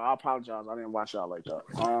semifinals. I apologize. I didn't watch y'all like that.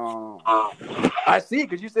 I see,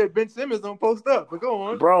 because you said Ben Simmons don't post up, but go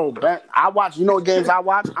on. Bro, I watch. You know what games I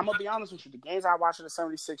watch? I'm going to be honest with you. The games I watch of the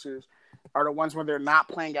 76ers are the ones where they're not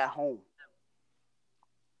playing at home.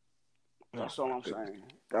 That's all I'm saying.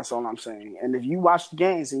 That's all I'm saying. And if you watch the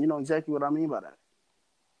games, then you know exactly what I mean by that.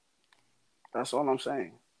 That's all I'm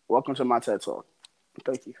saying. Welcome to my TED Talk.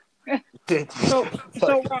 Thank you. So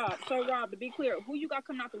Rob, to be clear, who you got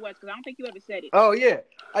coming out the West? Because I don't think you ever said it. Oh yeah,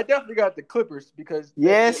 I definitely got the Clippers because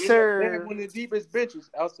yes, they sir. have one of the deepest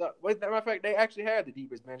benches outside. Well, as a matter of fact, they actually had the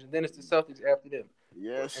deepest bench, and then it's the Celtics after them.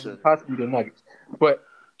 Yes, sir. Possibly the Nuggets, but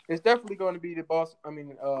it's definitely going to be the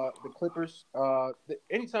the Clippers.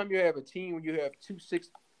 Anytime you have a team where you have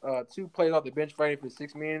two players off the bench fighting for the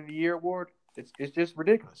Sixth Man of the Year award, it's just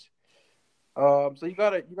ridiculous. So you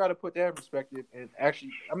gotta put that in perspective, and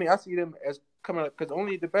actually, I see them as coming up because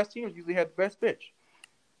only the best teams usually have the best bench.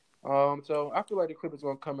 So I feel like the Clippers are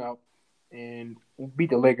gonna come out and beat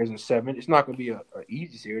the Lakers in 7. It's not gonna be a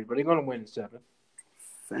easy series, but they're gonna win in 7.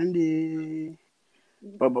 Fendi.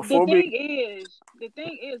 But the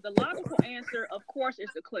thing is, the logical answer, of course, is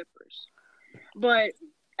the Clippers. But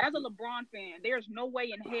as a LeBron fan, there's no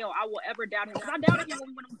way in hell I will ever doubt him. Because I doubted him when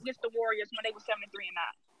we went against the Warriors when they were 73-9.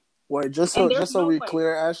 Wait, just so we're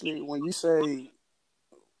clear, Ashley, when you say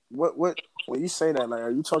when you say that, like,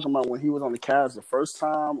 are you talking about when he was on the Cavs the first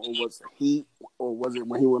time, or was it Heat, or was it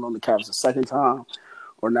when he went on the Cavs the second time,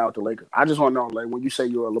 or now with the Lakers? I just want to know, like, when you say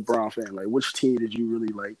you're a LeBron fan, like, which team did you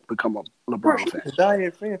really like become a LeBron fan? A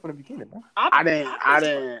diehard fan from the beginning, man. I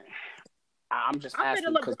didn't. I'm just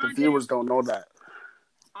asking because the viewers don't know that.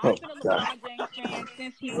 I've been a LeBron James fan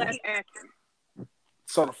since he left Akron.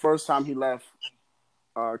 So the first time he left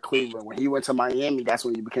Cleveland, when he went to Miami, that's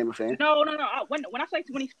when you became a fan? No. When I say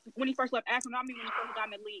when he first left Akron, I mean when he first got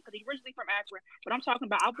in the league, because he's originally from Akron. But I'm talking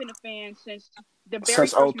about I've been a fan since the very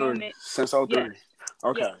first moment. Since 03. Yes.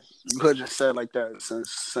 Okay. Yes. You could have just said like that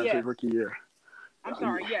since his rookie year. I'm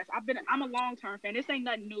sorry. Yes, I'm a long-term fan. This ain't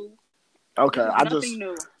nothing new. Okay, nothing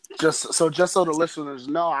new. Just so the listeners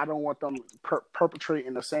know, I don't want them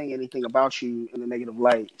perpetrating or saying anything about you in a negative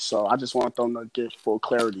light. So I just want them to get full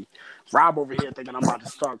clarity. Rob over here thinking I'm about to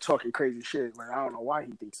start talking crazy shit. Like, I don't know why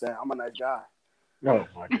he thinks that. I'm a nice guy. No,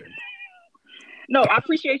 my goodness. No, I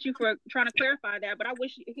appreciate you for trying to clarify that, but I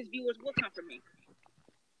wish his viewers would come for me.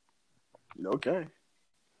 Okay.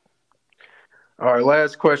 All right,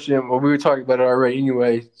 last question. Well, we were talking about it already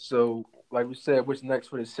anyway. So, like we said, what's next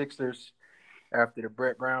for the Sixers after the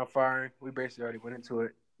Brett Brown firing? We basically already went into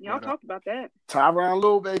it. Y'all talked about that. Tyronn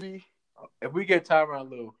Lue, baby. If we get Tyronn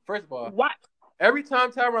Lue, first of all, what? Every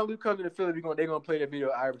time Tyronn Lue comes to the Philly, they're gonna play that video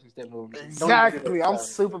of Iverson stepping over. Exactly. I'm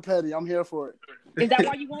super petty. I'm here for it. Is that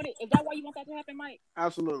why you want it? Is that why you want that to happen, Mike?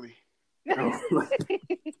 Absolutely.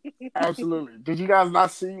 Absolutely. Did you guys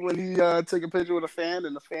not see when he took a picture with a fan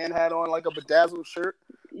and the fan had on like a bedazzled shirt?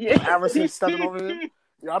 Yeah. Iverson stepping over him.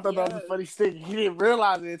 Yeah, I thought that was a funny stick. He didn't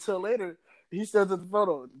realize it until later. He still took the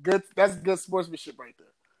photo. Good. That's good sportsmanship right there.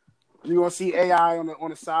 You're gonna see AI on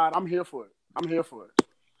the side. I'm here for it.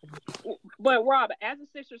 But Rob, as a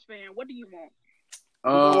Sixers fan, what do you want?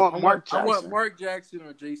 I want Mark Jackson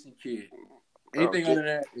or Jason Kidd. Anything other than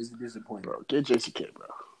that is a disappointment. Bro, get Jason Kidd, bro.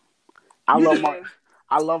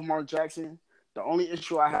 I love Mark Jackson. The only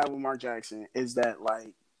issue I have with Mark Jackson is that,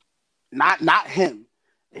 like, not him.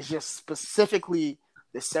 It's just specifically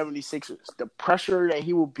the 76ers. The pressure that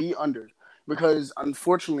he will be under. Because,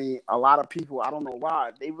 unfortunately, a lot of people, I don't know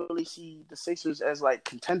why, they really see the Sixers as, like,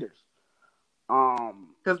 contenders.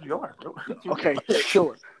 Because we are, bro. Okay,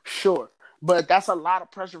 sure. But that's a lot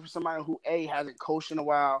of pressure for somebody who, A, hasn't coached in a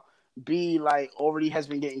while, B, like, already has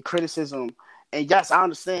been getting criticism. And yes, I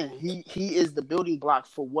understand he is the building block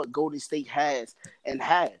for what Golden State has and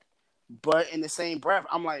had. But in the same breath,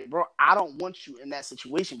 I'm like, bro, I don't want you in that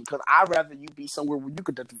situation because I'd rather you be somewhere where you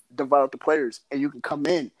could develop the players and you can come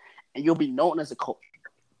in and you'll be known as a coach.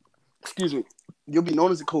 Excuse me. You'll be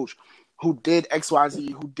known as a coach who did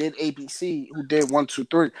XYZ, who did ABC, who did 1, 2,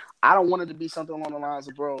 3. I don't want it to be something along the lines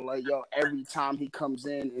of, bro, like, yo, every time he comes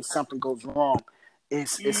in and something goes wrong,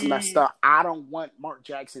 it's messed up. I don't want Mark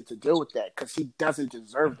Jackson to deal with that because he doesn't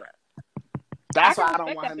deserve that. That's why I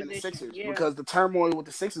don't want him in the Sixers because the turmoil with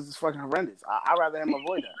the Sixers is fucking horrendous. I'd rather him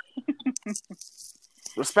avoid that.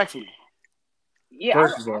 Respectfully. Yeah, I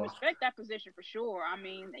respect that position for sure. I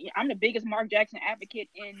mean, I'm the biggest Mark Jackson advocate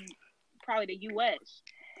in probably the U.S.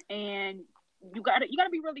 And you gotta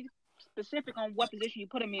be really specific on what position you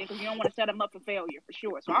put him in because you don't want to set him up for failure for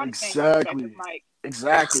sure. So I understand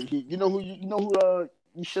Exactly. You know who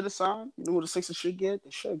you should have signed? You know who the Sixers should get? They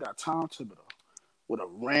should have got Tom Thibodeau. with a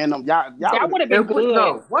random y'all That would have been good.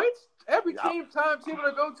 No, what? Every time Tim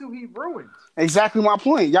to go to, he ruined. Exactly my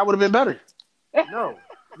point. Y'all would have been better.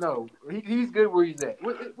 No, he's good where he's at.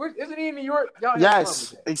 Isn't he in New York? Y'all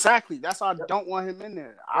yes, exactly. That's why I don't want him in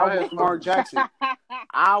there. I want Mark Jackson.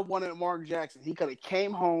 I wanted Mark Jackson. He could have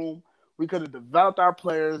came home. We could have developed our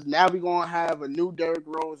players. Now we're going to have a new Derrick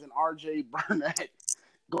Rose and R.J. Burnett.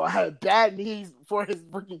 Going to have bad knees for his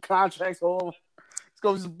rookie contracts. Oh, it's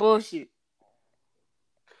going to be bullshit.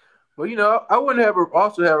 Well, I wouldn't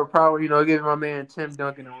also have a problem, giving my man Tim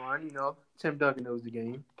Duncan a run. Tim Duncan knows the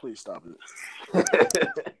game. Please stop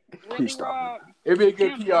it. Please stop it. It'd be a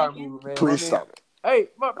good PR move, man. Please stop it. Hey,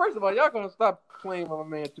 first of all, y'all gonna stop playing with my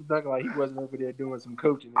man Tim Duncan like he wasn't over there doing some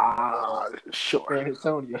coaching. Sure. San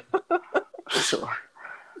Antonio. Sure.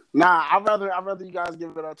 Nah, I'd rather you guys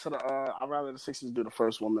give it up to I'd rather the Sixers do the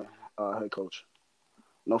first woman head coach.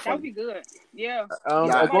 No fun. That would be good. Yeah.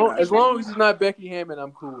 As long as it's not Becky Hammond,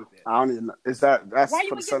 I'm cool with that. I don't even know. That's Why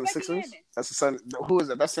for the 76ers? That's the Sun. Who is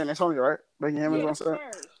that? That's San Antonio, right? Becky Hammond's on set.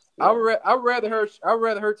 I'd rather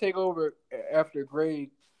her take over after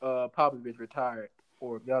Greg Popovich retired,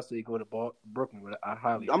 or if y'all say go to Brooklyn. I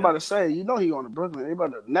highly. I'm about to say, he going to Brooklyn.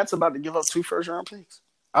 Nets about to give up 2 first-round picks.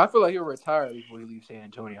 I feel like he'll retire before he leaves San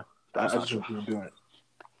Antonio. That's not true. Doing it.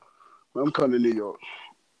 I'm coming to New York.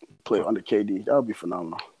 Play under KD. That would be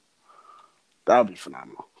phenomenal.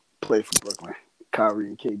 Play for Brooklyn. Kyrie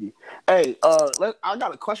and KD. Hey, I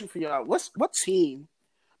got a question for y'all. What team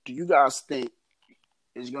do you guys think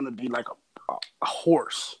is going to be like a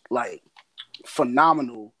horse, like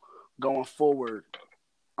phenomenal going forward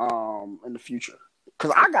in the future?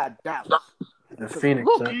 Because I got Dallas. The Phoenix.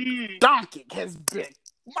 Doncic has been,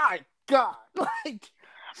 my God, like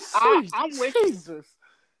I'm with Jesus.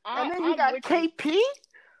 And then you got KP.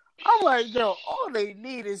 I'm like, yo, all they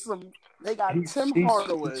need is some. They got Tim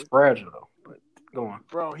Hardaway. He's fragile though, but go on,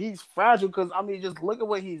 bro. He's fragile because just look at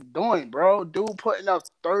what he's doing, bro. Dude putting up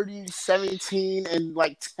 30, 17, and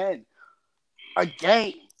like 10 a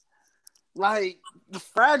game. Like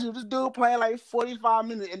fragile. This dude playing like 45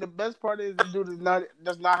 minutes, and the best part is this dude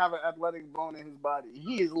does not have an athletic bone in his body.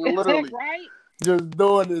 He is literally right. Just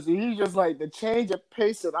doing this, and he's just like the change of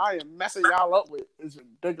pace that I am messing y'all up with is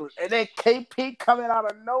ridiculous. And then KP coming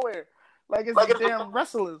out of nowhere, like it's the damn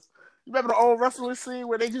wrestlers. You remember the old wrestling scene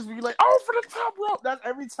where they just be like, "Oh, for the top rope!" That's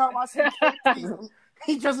every time I see KP,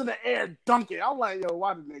 he just in the air dunking. I'm like, yo,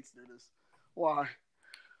 why the Knicks do this? Why?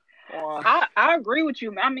 I agree with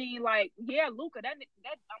you. I mean, like, yeah, Luka, that I'm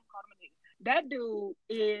calling him a nigga. That dude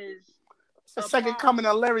is the second coming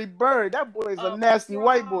of Larry Bird. That boy is a nasty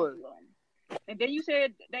white boy. And then you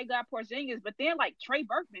said they got Porzingis, but then like Trey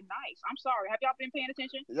Burke been nice. I'm sorry, have y'all been paying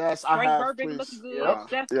attention? Yes, I have. Trey Burke been looking good. Yeah.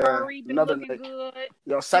 Seth Curry been looking good.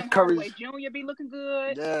 Yo, Seth Curry Jr. be looking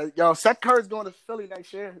good. Yeah, yo, Seth Curry's going to Philly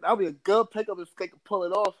next year. That'll be a good pickup if they could pull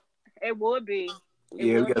it off. It would be.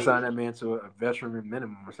 We gotta sign that man to a veteran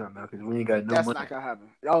minimum or something because we ain't got no money. That's not gonna happen.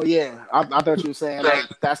 Oh yeah, I thought you were saying like,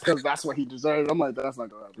 that's because that's what he deserves. I'm like, that's not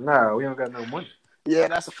gonna happen. No, we don't got no money. Yeah,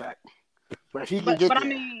 that's a fact. But if he can get there, I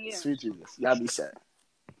mean, yeah. Sweet Jesus, y'all be sad.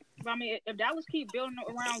 I mean, if Dallas keep building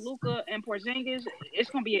around Luka and Porzingis, it's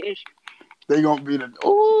gonna be an issue. They're gonna be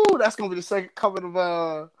that's gonna be the second coming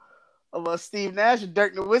of Steve Nash and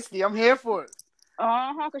Dirk Nowitzki. I'm here for it.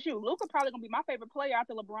 Cause Luka probably gonna be my favorite player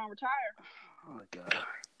after LeBron retire. Oh God.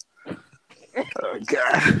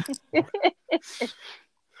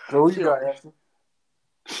 So who you got, Ashley?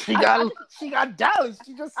 She got Dallas.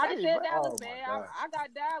 She just said I said Dallas, man. I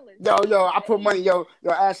got Dallas. Yo, I put money. Yo,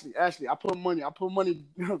 Ashley, I put money.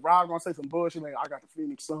 Rob gonna say some bullshit. Like, I got the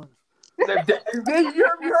Phoenix Suns. You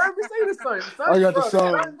heard me say the Suns. I got the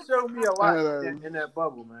Suns. Suns showed me a lot in that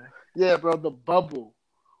bubble, man. Yeah, bro, the bubble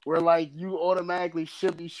where like you automatically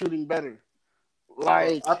should be shooting better.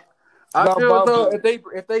 Like I feel though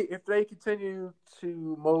if they continue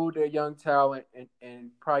to mold their young talent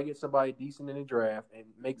and probably get somebody decent in the draft and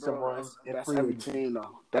make some runs. That's every team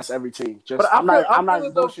though. That's every team. But I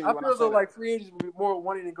feel though like free agents will be more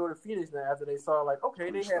wanting to go to Phoenix now after they saw like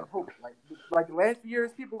they have hope. Like the last few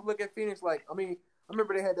years people look at Phoenix like I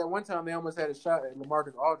remember they had that one time they almost had a shot at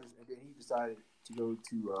LaMarcus Aldridge and then he decided to go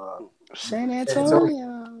to San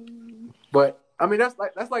Antonio. But that's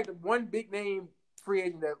like the one big name free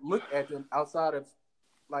agent that looked at them outside of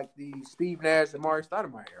like the Steve Nash and Amar'e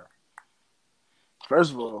Stoudemire era.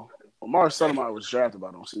 First of all, Amar'e Stoudemire was drafted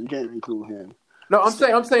by them, so you can't include him. No, I'm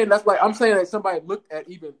saying that somebody looked at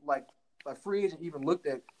even like a free agent even looked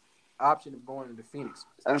at option of going into Phoenix.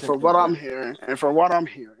 And for what I'm hearing,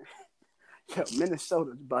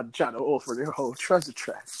 Minnesota's about to try to offer their whole treasure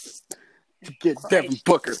trap to get Devin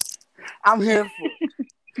Booker. I'm here for it.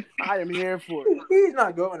 I am here for it. He's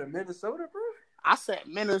not going to Minnesota, bro. I said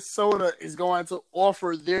Minnesota is going to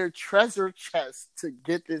offer their treasure chest to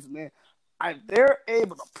get this man. If they're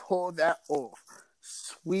able to pull that off,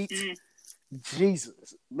 sweet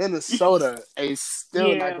Jesus, Minnesota is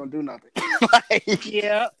still not going to do nothing.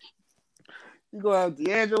 Yeah. You going to have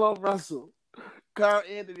D'Angelo Russell, Karl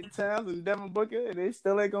Anthony Towns, and Devin Booker, and they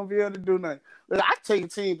still ain't going to be able to do nothing. But I take a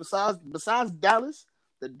team besides Dallas,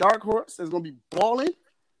 the dark horse that's going to be balling,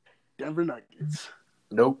 Denver Nuggets.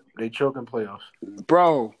 Nope, they choking playoffs.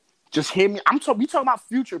 Bro, just hear me. We talking about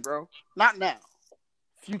future, bro. Not now.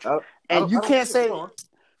 Future. And you can't say,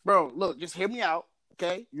 bro, look, just hear me out.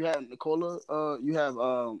 Okay? You have Nikola, you have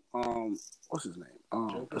what's his name?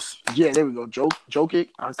 Yeah, there we go. Jokic.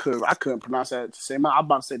 I couldn't pronounce that the same. I'm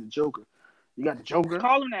about to say the Joker. You got the Joker.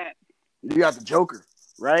 Call him that. You got the Joker,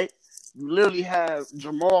 right? You literally have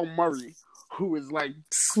Jamal Murray, who is like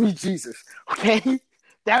sweet Jesus. Okay?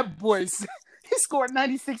 That boy's he scored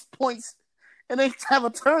 96 points and they have a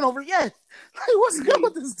turnover yet. Like, what's good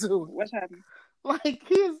with this dude? What's happening? Like,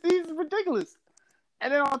 he's ridiculous.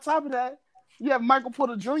 And then on top of that, you have Michael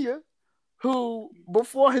Porter Jr., who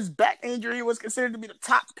before his back injury was considered to be the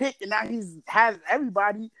top pick, and now has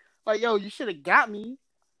everybody like, yo, you should have got me.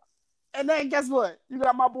 And then guess what? You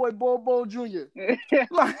got my boy Bo Jr.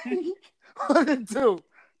 Like, what did it do?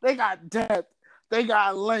 They got depth. They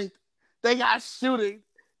got length. They got shooting.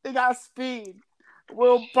 They got speed.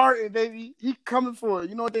 Will Barton, baby, he coming for it.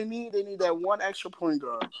 You know what they need? They need that one extra point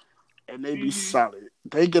guard, and they be solid.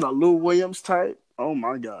 They get a Lou Williams type. Oh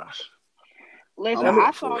my gosh! Listen,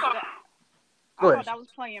 I thought that was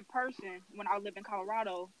playing in person when I lived in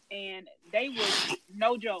Colorado, and they was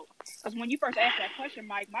no joke. Because when you first asked that question,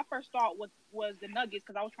 Mike, my first thought was the Nuggets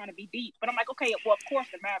because I was trying to be deep. But I'm like, okay, well, of course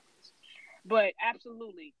the Mavericks, but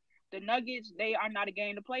absolutely the Nuggets. They are not a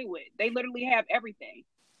game to play with. They literally have everything.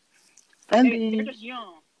 Fendi. They're just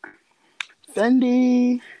young.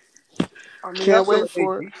 Fendi. I mean, can't wait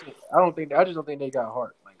for it. I just don't think they got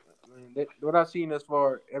heart. Like, I mean, what I've seen thus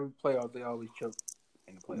far, every playoff they always choke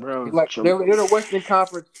in the playoffs. Bro, they're the Western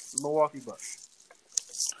Conference Milwaukee Bucks.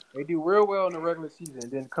 They do real well in the regular season, and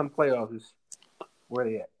then come playoffs, is where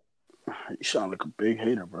they at. You sound like a big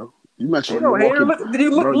hater, bro. You mentioned Look at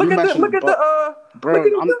the bro.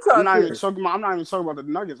 I'm not even talking about the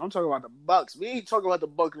Nuggets. I'm talking about the Bucks. We ain't talking about the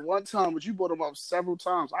Bucks one time, but you brought them up several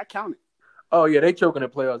times. I counted. Oh yeah, they choking the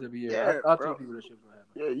playoffs every year. Yeah, I'll tell people that shit gonna happen.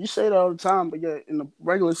 Yeah, you say that all the time, but yeah, in the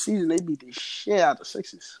regular season they beat the shit out of the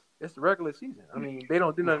Sixers. It's the regular season. I mean, they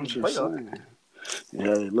don't do nothing in the playoffs.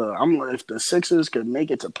 Yeah, look, I'm like, if the Sixers could make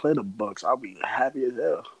it to play the Bucks, I'll be happy as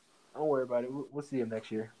hell. Don't worry about it. We'll see him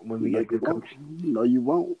next year when we get good coach. No, you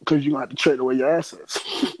won't, because you're going to have to trade away your assets.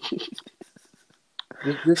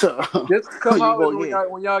 just come out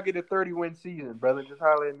when y'all get a 30-win season, brother. Just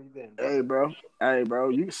holler at me then. Bro. Hey, bro.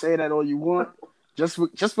 You can say that all you want.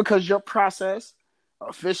 Just because your process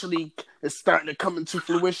officially is starting to come into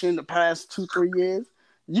fruition the past 2-3 years,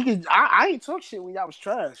 you can. I ain't talk shit when y'all was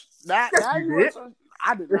trash. I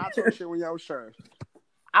did not talk shit when y'all was trash.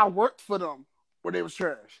 I worked for them when they was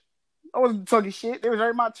trash. I wasn't talking shit. They was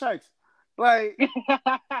earning my checks. Like,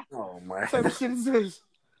 oh my, what type of shit is this?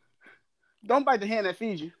 Don't bite the hand that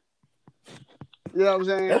feeds you. You know what I'm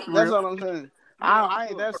saying? That's all I'm saying. I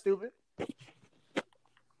ain't that stupid.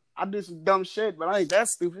 I do some dumb shit, but I ain't that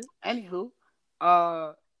stupid. Anywho,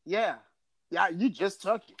 yeah, you just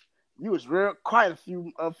took it. You was real quiet a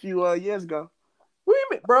few years ago. What do you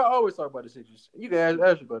mean, bro? I always talk about the Sixers. You can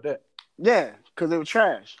ask about that. Yeah, because they were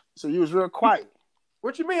trash. So you was real quiet.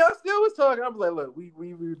 What you mean? I still was talking. I'm like, look, we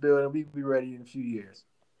rebuild and we be ready in a few years.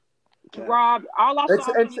 Okay. Rob, all I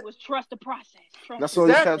saw from you was trust the process. That's what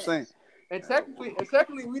you kept saying. And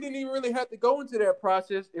technically, we didn't even really have to go into that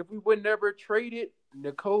process if we would never traded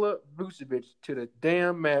Nikola Vucevic to the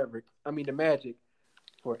damn the Magic,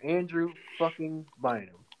 for Andrew fucking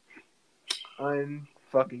Bynum.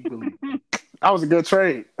 Unfucking believable. That was a good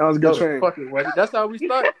trade. Fucking way. That's how we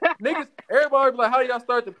start. Niggas, everybody be like, how do y'all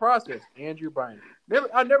start the process? Andrew Bynum.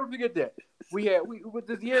 I'll never forget that. We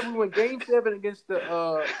this year we went Game 7 against the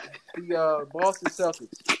Boston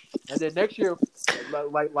Celtics, and then next year,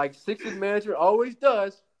 like Sixers manager always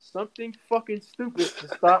does, something fucking stupid to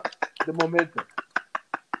stop the momentum.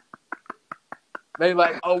 They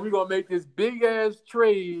like, oh, we're gonna make this big ass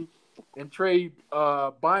trade and trade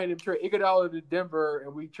Bynum, trade Iguodala to Denver,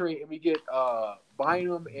 and we get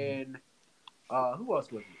Bynum and who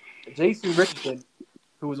else was it? Jason Richardson,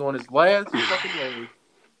 who was on his last fucking leg.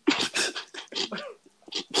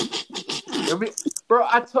 Bro,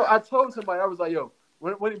 I told somebody, I was like, yo,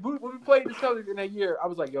 when we played the Celtics in that year, I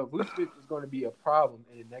was like, yo, Vucevic is going to be a problem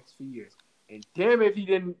in the next few years. And damn if he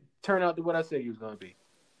didn't turn out to what I said he was going to be.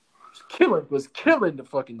 Was killing the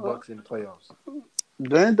fucking Bucks in the playoffs.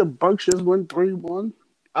 Then the Bucks just went 3-1.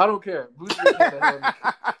 I don't care. Vucevic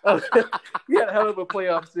he had a hell of a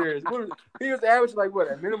playoff series. He was averaging like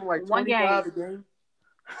what, a minimum like 25 a game.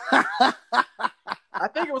 I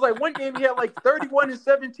think it was like one game he had like 31 and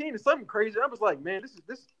 17 or something crazy. I was like, man,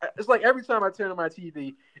 this. It's like every time I turn on my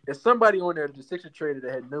TV, there's somebody on there that the Sixers traded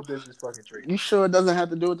that had no business fucking trading. You sure it doesn't have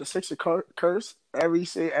to do with the Sixers curse?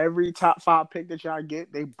 Every top 5 pick that y'all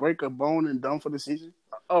get, they break a bone and done for the season.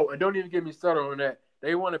 Oh, and don't even get me started on that.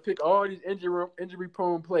 They want to pick all these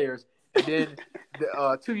injury-prone players, and then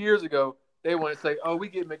 2 years ago they want to say, "Oh, we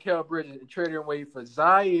get Mikal Bridges and trade him away for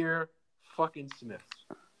Zaire fucking Smith."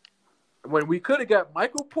 When we could have got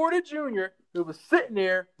Michael Porter Jr., who was sitting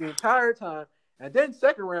there the entire time, and then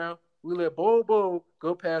second round we let Bo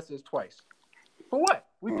go past us twice. For what?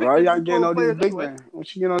 Why y'all getting all these big men?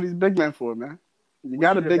 What you getting all these big men for, man? You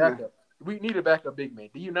got a big man. We need a backup big man.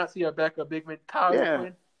 Do you not see our backup big man? Kyle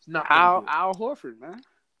Quinn? It's not Al Horford, man.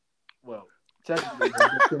 Well, technically,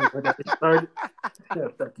 yeah,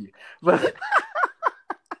 fuck you.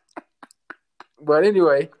 But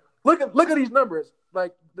anyway, look at these numbers.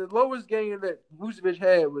 Like the lowest game that Vucevic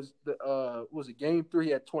had was game 3.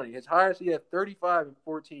 He had 20. His highest he had 35 and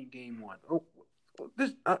 14 game 1. Oh,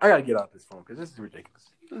 I gotta get off this phone because this is ridiculous.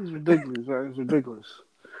 This is ridiculous, man. It's ridiculous.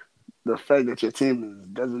 The fact that your team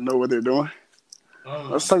doesn't know what they're doing.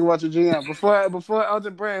 Let's talk about your GM. Before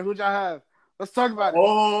Elton Brand, who'd y'all have? Let's talk about it.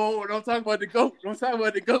 Oh, don't talk about the GOAT. Don't talk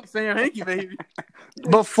about the GOAT, Sam Hinkie, baby.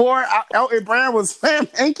 Before Elton Brand was Sam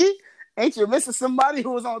Hinkie? Ain't you missing somebody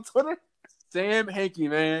who was on Twitter? Sam Hinkie,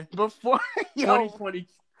 man. Before 2020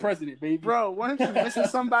 president, baby. Bro, weren't you missing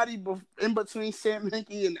somebody in between Sam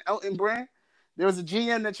Hinkie and Elton Brand? There was a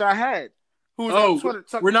GM that y'all had. Who was on Twitter?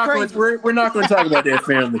 We're not going to talk about that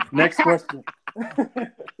family. Next question.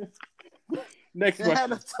 Next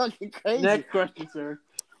question, sir.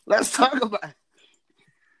 Let's talk about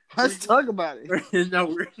it. No,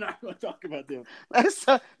 we're not going to talk about them.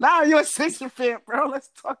 Now you're a Sixer fan, bro. Let's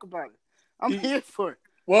talk about it. I'm here for it.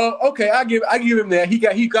 Well, okay, I give him that.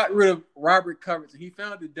 He got rid of Robert Covington. He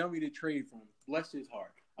found the dummy to trade for him. Bless his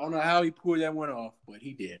heart. I don't know how he pulled that one off, but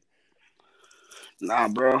he did. Nah,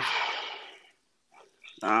 bro.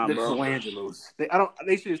 The Colangelos.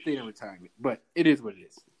 They should have stayed in retirement, but it is what it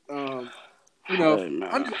is. I'm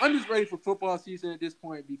just ready for football season at this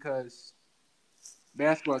point because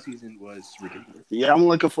basketball season was ridiculous. Yeah, I'm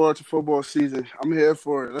looking forward to football season. I'm here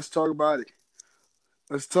for it. Let's talk about it.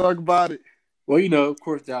 Well, of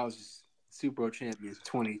course, Dallas is Super Bowl champions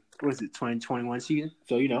 2021 season.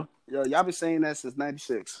 So, Yo, y'all been saying that since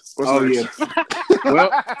 96. Yeah. Well,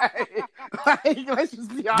 let's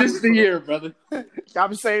just be honest. This is the year, brother. Y'all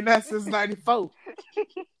been saying that since 94.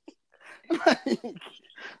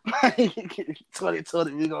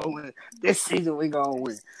 2020, we gonna win. This season, we gonna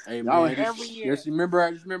win. Hey, man, every year. Just remember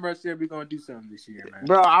I said we're gonna do something this year, man.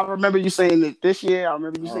 Bro, I remember you saying it this year. I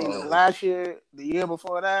remember you saying it last year, the year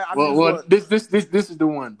before that. This is the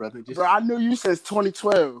one, brother. Bro, I knew you since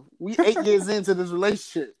 2012. We 8 years into this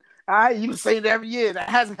relationship. All right, you been saying it every year. That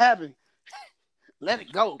hasn't happened. Let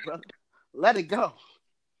it go, brother. Let it go.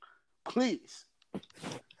 Please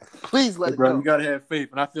let it go. You gotta have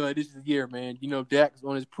faith, and I feel like this is the year, man. Dak's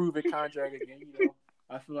on his proven contract again.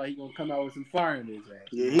 I feel like he's gonna come out with some fire in his ass.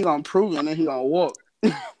 Yeah, he gonna prove it, and then he gonna walk.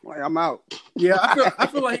 Like I'm out. Yeah, I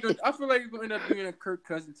feel like he's gonna end up being a Kirk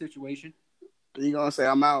Cousins situation. He gonna say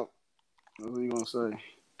I'm out. That's what he gonna say.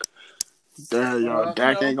 Damn, y'all,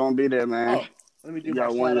 Dak ain't gonna be there, man. Let me do my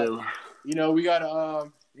shout out. We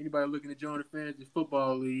got anybody looking to join the Fantasy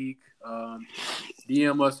Football League,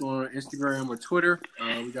 DM us on Instagram or Twitter.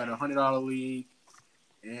 We got a $100 league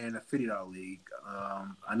and a $50 league.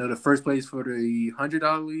 I know the first place for the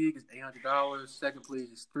 $100 league is $800. Second place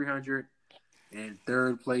is $300, and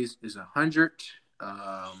third place is $100.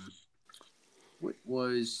 What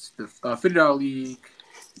was the $50 league?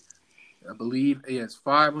 I believe it's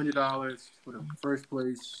 $500 for the first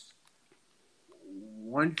place.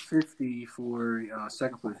 $150 for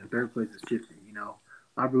second place, and third place is $50.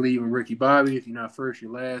 I believe in Ricky Bobby. If you're not first,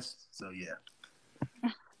 you're last. So yeah,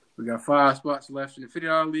 we got 5 spots left in the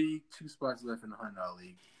 $50 league, 2 spots left in the $100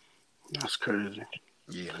 league. That's crazy.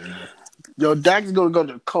 Yeah, man. Yo, Dak's gonna go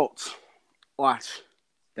to the Colts. Watch.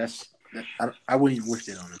 I wouldn't even wish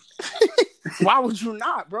that on him. Why would you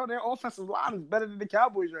not, bro? Their offensive line is better than the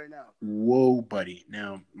Cowboys right now. Whoa, buddy.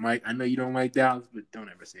 Now, Mike, I know you don't like Dallas, but don't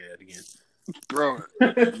ever say that again. Bro,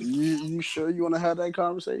 you sure you want to have that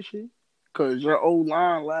conversation? Because your old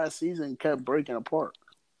line last season kept breaking apart.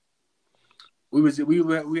 We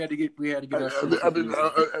had to get our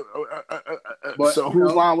But so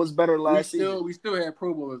whose line was better last season? We still had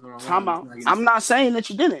Pro Bowlers on our line. I'm not saying that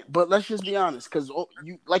you didn't, but let's just be honest, because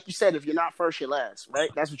you, like you said, if you're not first, you're last, right?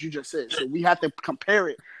 That's what you just said. So we have to compare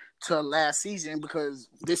it to last season because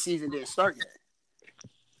this season didn't start yet.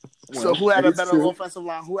 Well, so who had a better offensive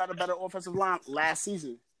line? Who had a better offensive line last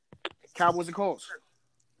season? Cowboys and Colts.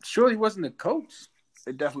 Surely wasn't the Colts.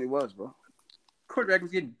 It definitely was, bro. Quarterback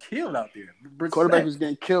was getting killed out there. Quarterback was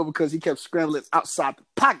getting killed because he kept scrambling outside the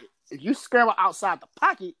pocket. If you scramble outside the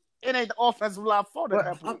pocket, it ain't the offensive line fault at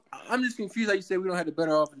that point. I'm just confused how you say we don't have the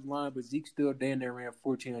better offensive line, but Zeke still damn near ran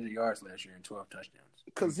 1,400 yards last year and 12 touchdowns.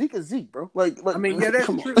 Because Zeke is Zeke, bro. Like I mean, yeah, that's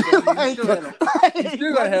true. You still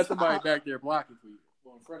gotta have somebody back there blocking for you,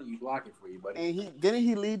 well, in front of you blocking for you, buddy. And didn't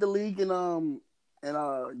he lead the league in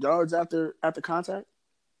yards after contact?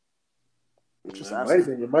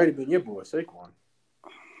 It might have been your boy Saquon.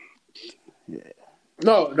 Yeah.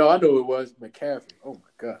 No, I know it was McCaffrey. Oh my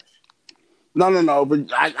gosh. No,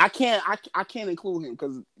 but I can't include him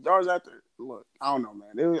because yards after. Look, I don't know,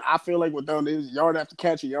 man. I feel like with them, it was yard after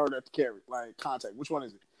catch and yard after carry, like contact. Which one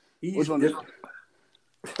is it? Which one is it?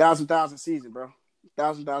 Thousand season, bro.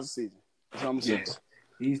 Thousand season. That's what I'm saying. Yeah,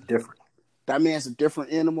 he's different. That man's a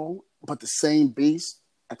different animal, but the same beast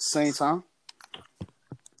at the same time.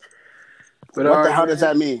 But what the hell does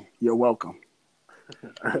that mean? You're welcome.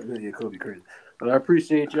 Yeah, Kobe crazy. But I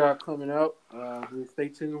appreciate y'all coming out. We'll stay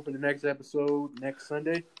tuned for the next episode next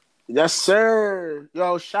Sunday. Yes, sir.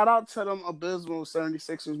 Yo, shout out to them abysmal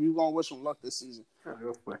 76ers. We gonna wish them luck this season. Oh,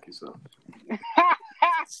 go fuck yourself.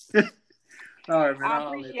 All right, man. I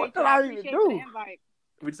appreciate what did I even do?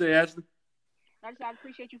 What'd you say, Ashley? I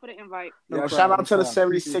appreciate you for the invite. Yo, shout out to the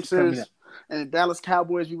 76ers and the Dallas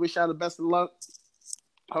Cowboys. We wish y'all the best of luck.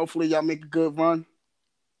 Hopefully, y'all make a good run.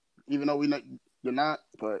 Even though you're not,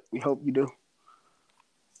 but we hope you do.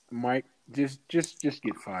 Mike, just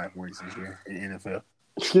get 5 wins this year in the NFL.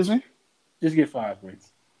 Excuse me? Just get 5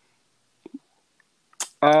 wins.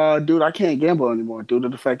 Dude, I can't gamble anymore due to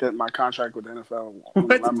the fact that my contract with the NFL. What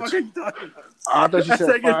the fuck are you talking about? I thought you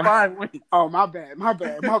said get 5 wins. Oh, my bad.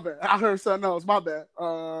 I heard something else. My bad.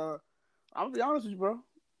 I'm gonna be honest with you, bro.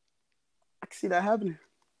 I can see that happening.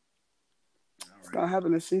 It's gonna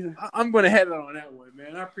happen this season. I'm gonna head it on that one,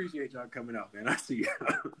 man. I appreciate y'all coming out, man. I see you.